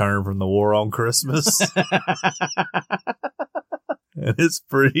Husband Return from the War on Christmas? And it's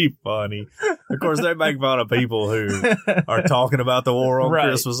pretty funny. Of course, they make fun of people who are talking about the war on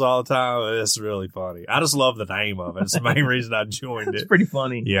Christmas all the time. It's really funny. I just love the name of it. It's the main reason I joined it. It's pretty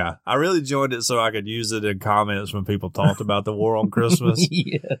funny. Yeah. I really joined it so I could use it in comments when people talked about the war on Christmas.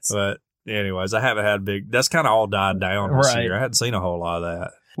 Yes. But anyways, I haven't had that's kind of all died down this year. I hadn't seen a whole lot of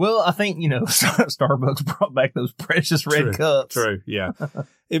that. Well, I think, you know, Starbucks brought back those precious red cups. True, yeah.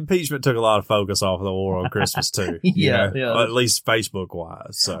 Impeachment took a lot of focus off of the war on Christmas, too. Yeah. At least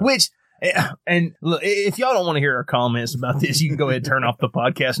Facebook-wise. So. Which, And look, if y'all don't want to hear our comments about this, you can go ahead and turn off the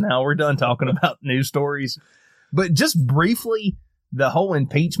podcast now. We're done talking about news stories. But just briefly, the whole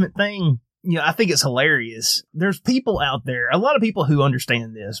impeachment thing, I think it's hilarious. There's people out there, a lot of people who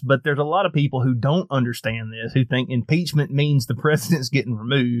understand this, but there's a lot of people who don't understand this, who think impeachment means the president's getting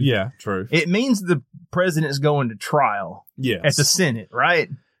removed. Yeah, true. It means the president's going to trial at the Senate, right?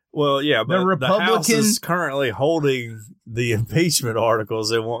 Well, yeah, but the House Republican is currently holding the impeachment articles.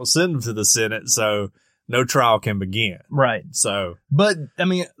 They won't send them to the Senate, so no trial can begin. Right. So, but I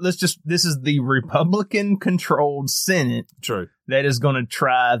mean, this is the Republican-controlled Senate. True. That is going to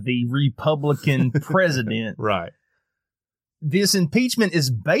try the Republican president. Right. This impeachment is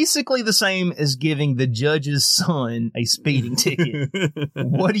basically the same as giving the judge's son a speeding ticket.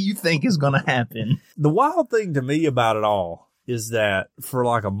 What do you think is going to happen? The wild thing to me about it all is that for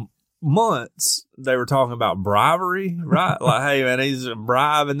like months they were talking about bribery, right? Like, hey man, he's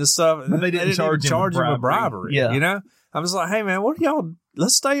bribing this stuff. But they didn't charge him with bribery. Yeah. I was like, hey man, what are y'all?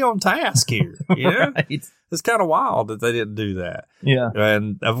 Let's stay on task here. Right. It's kind of wild that they didn't do that. Yeah.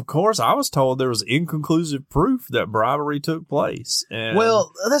 And of course, I was told there was inconclusive proof that bribery took place. And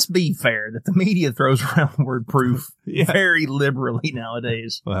well, let's be fair that the media throws around the word proof very liberally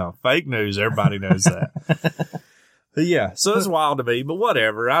nowadays. Well, fake news, everybody knows that. Yeah, so it's wild to me, but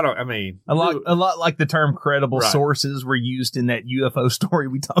whatever. A lot like the term credible sources were used in that UFO story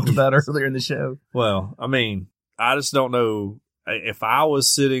we talked about earlier in the show. Well, I just don't know. If I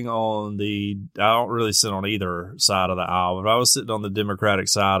was sitting I don't really sit on either side of the aisle. If I was sitting on the Democratic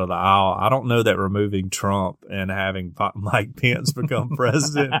side of the aisle, I don't know that removing Trump and having Mike Pence become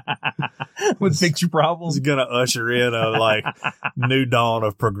president would fix your problems. Is going to usher in a new dawn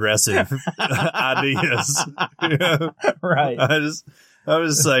of progressive ideas. Right. I'm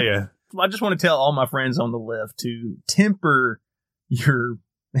just saying. I just want to tell all my friends on the left to temper your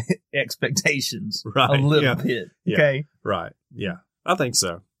expectations a little bit. Okay. Yeah. Right. Yeah. I think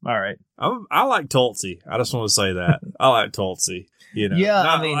so. All right. I like Tulsi. I just want to say that. I like Tulsi. Yeah.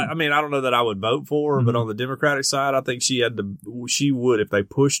 I don't know that I would vote for her, but on the Democratic side, I think she would, if they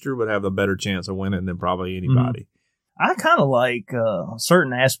pushed her, would have a better chance of winning than probably anybody. I kind of like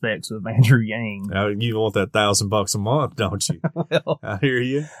certain aspects of Andrew Yang. You want that $1,000 a month, don't you? Well, I hear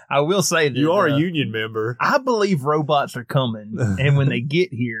you. I will say that you are a union member. I believe robots are coming, and when they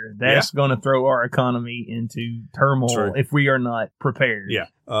get here, that's going to throw our economy into turmoil if we are not prepared. Yeah,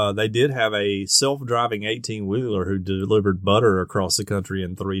 they did have a self-driving 18-wheeler who delivered butter across the country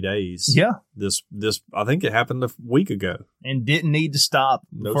in 3 days. Yeah, this I think it happened a week ago, and didn't need to stop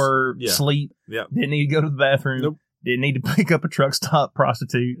for sleep. Yeah, didn't need to go to the bathroom. Nope. Didn't need to pick up a truck stop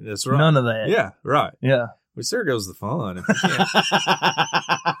prostitute. That's right. None of that. Yeah, right. Yeah. Well, there goes the fun. If you can't,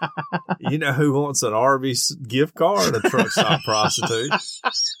 you know who wants an Arby's gift card? A truck stop prostitute.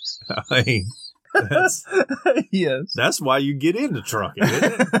 I mean, that's why you get into trucking, isn't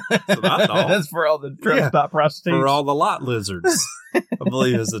it? That's what I thought. That's for all the truck stop prostitutes. For all the lot lizards, I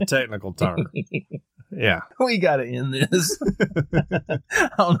believe is the technical term. Yeah. We got to end this. I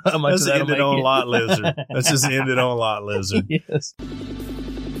don't know how much Let's end it on Lot Lizard. Let's just end it on Lot Lizard. Yes.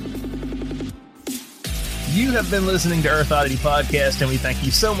 You have been listening to Earth Oddity Podcast, and we thank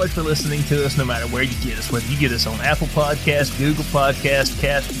you so much for listening to us no matter where you get us, whether you get us on Apple Podcasts, Google Podcasts,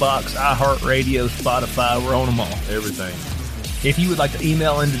 CastBox, iHeartRadio, Spotify. We're on them all. Everything. If you would like to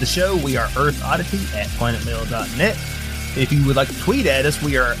email into the show, we are earthoddity@planetmail.net. If you would like to tweet at us,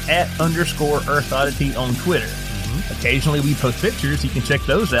 we are @_EarthOddity on Twitter. Mm-hmm. Occasionally we post pictures. You can check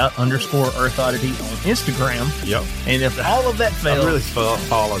those out, _EarthOddity on Instagram. Yep. And if all of that fails... I really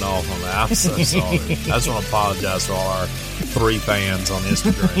fallen off on that. I'm so sorry. I just want to apologize to all our 3 fans on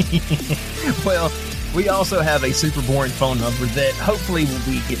Instagram. Well, we also have a super boring phone number that hopefully will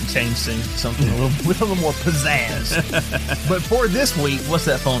be getting changed soon to something with a little more pizzazz. But for this week, what's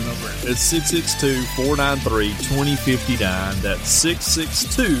that phone number? It's 662-493-2059. That's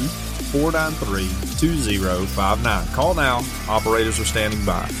 662-493-2059. Call now. Operators are standing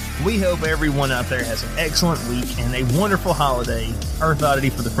by. We hope everyone out there has an excellent week and a wonderful holiday. Earth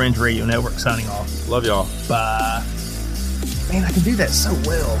Oddity for the Fringe Radio Network signing off. Love y'all. Bye. Man, I can do that so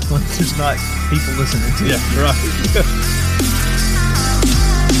well when there's not people listening to it. Yeah, right.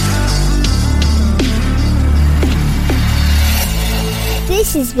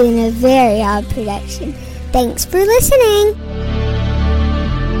 This has been a very odd production. Thanks for listening.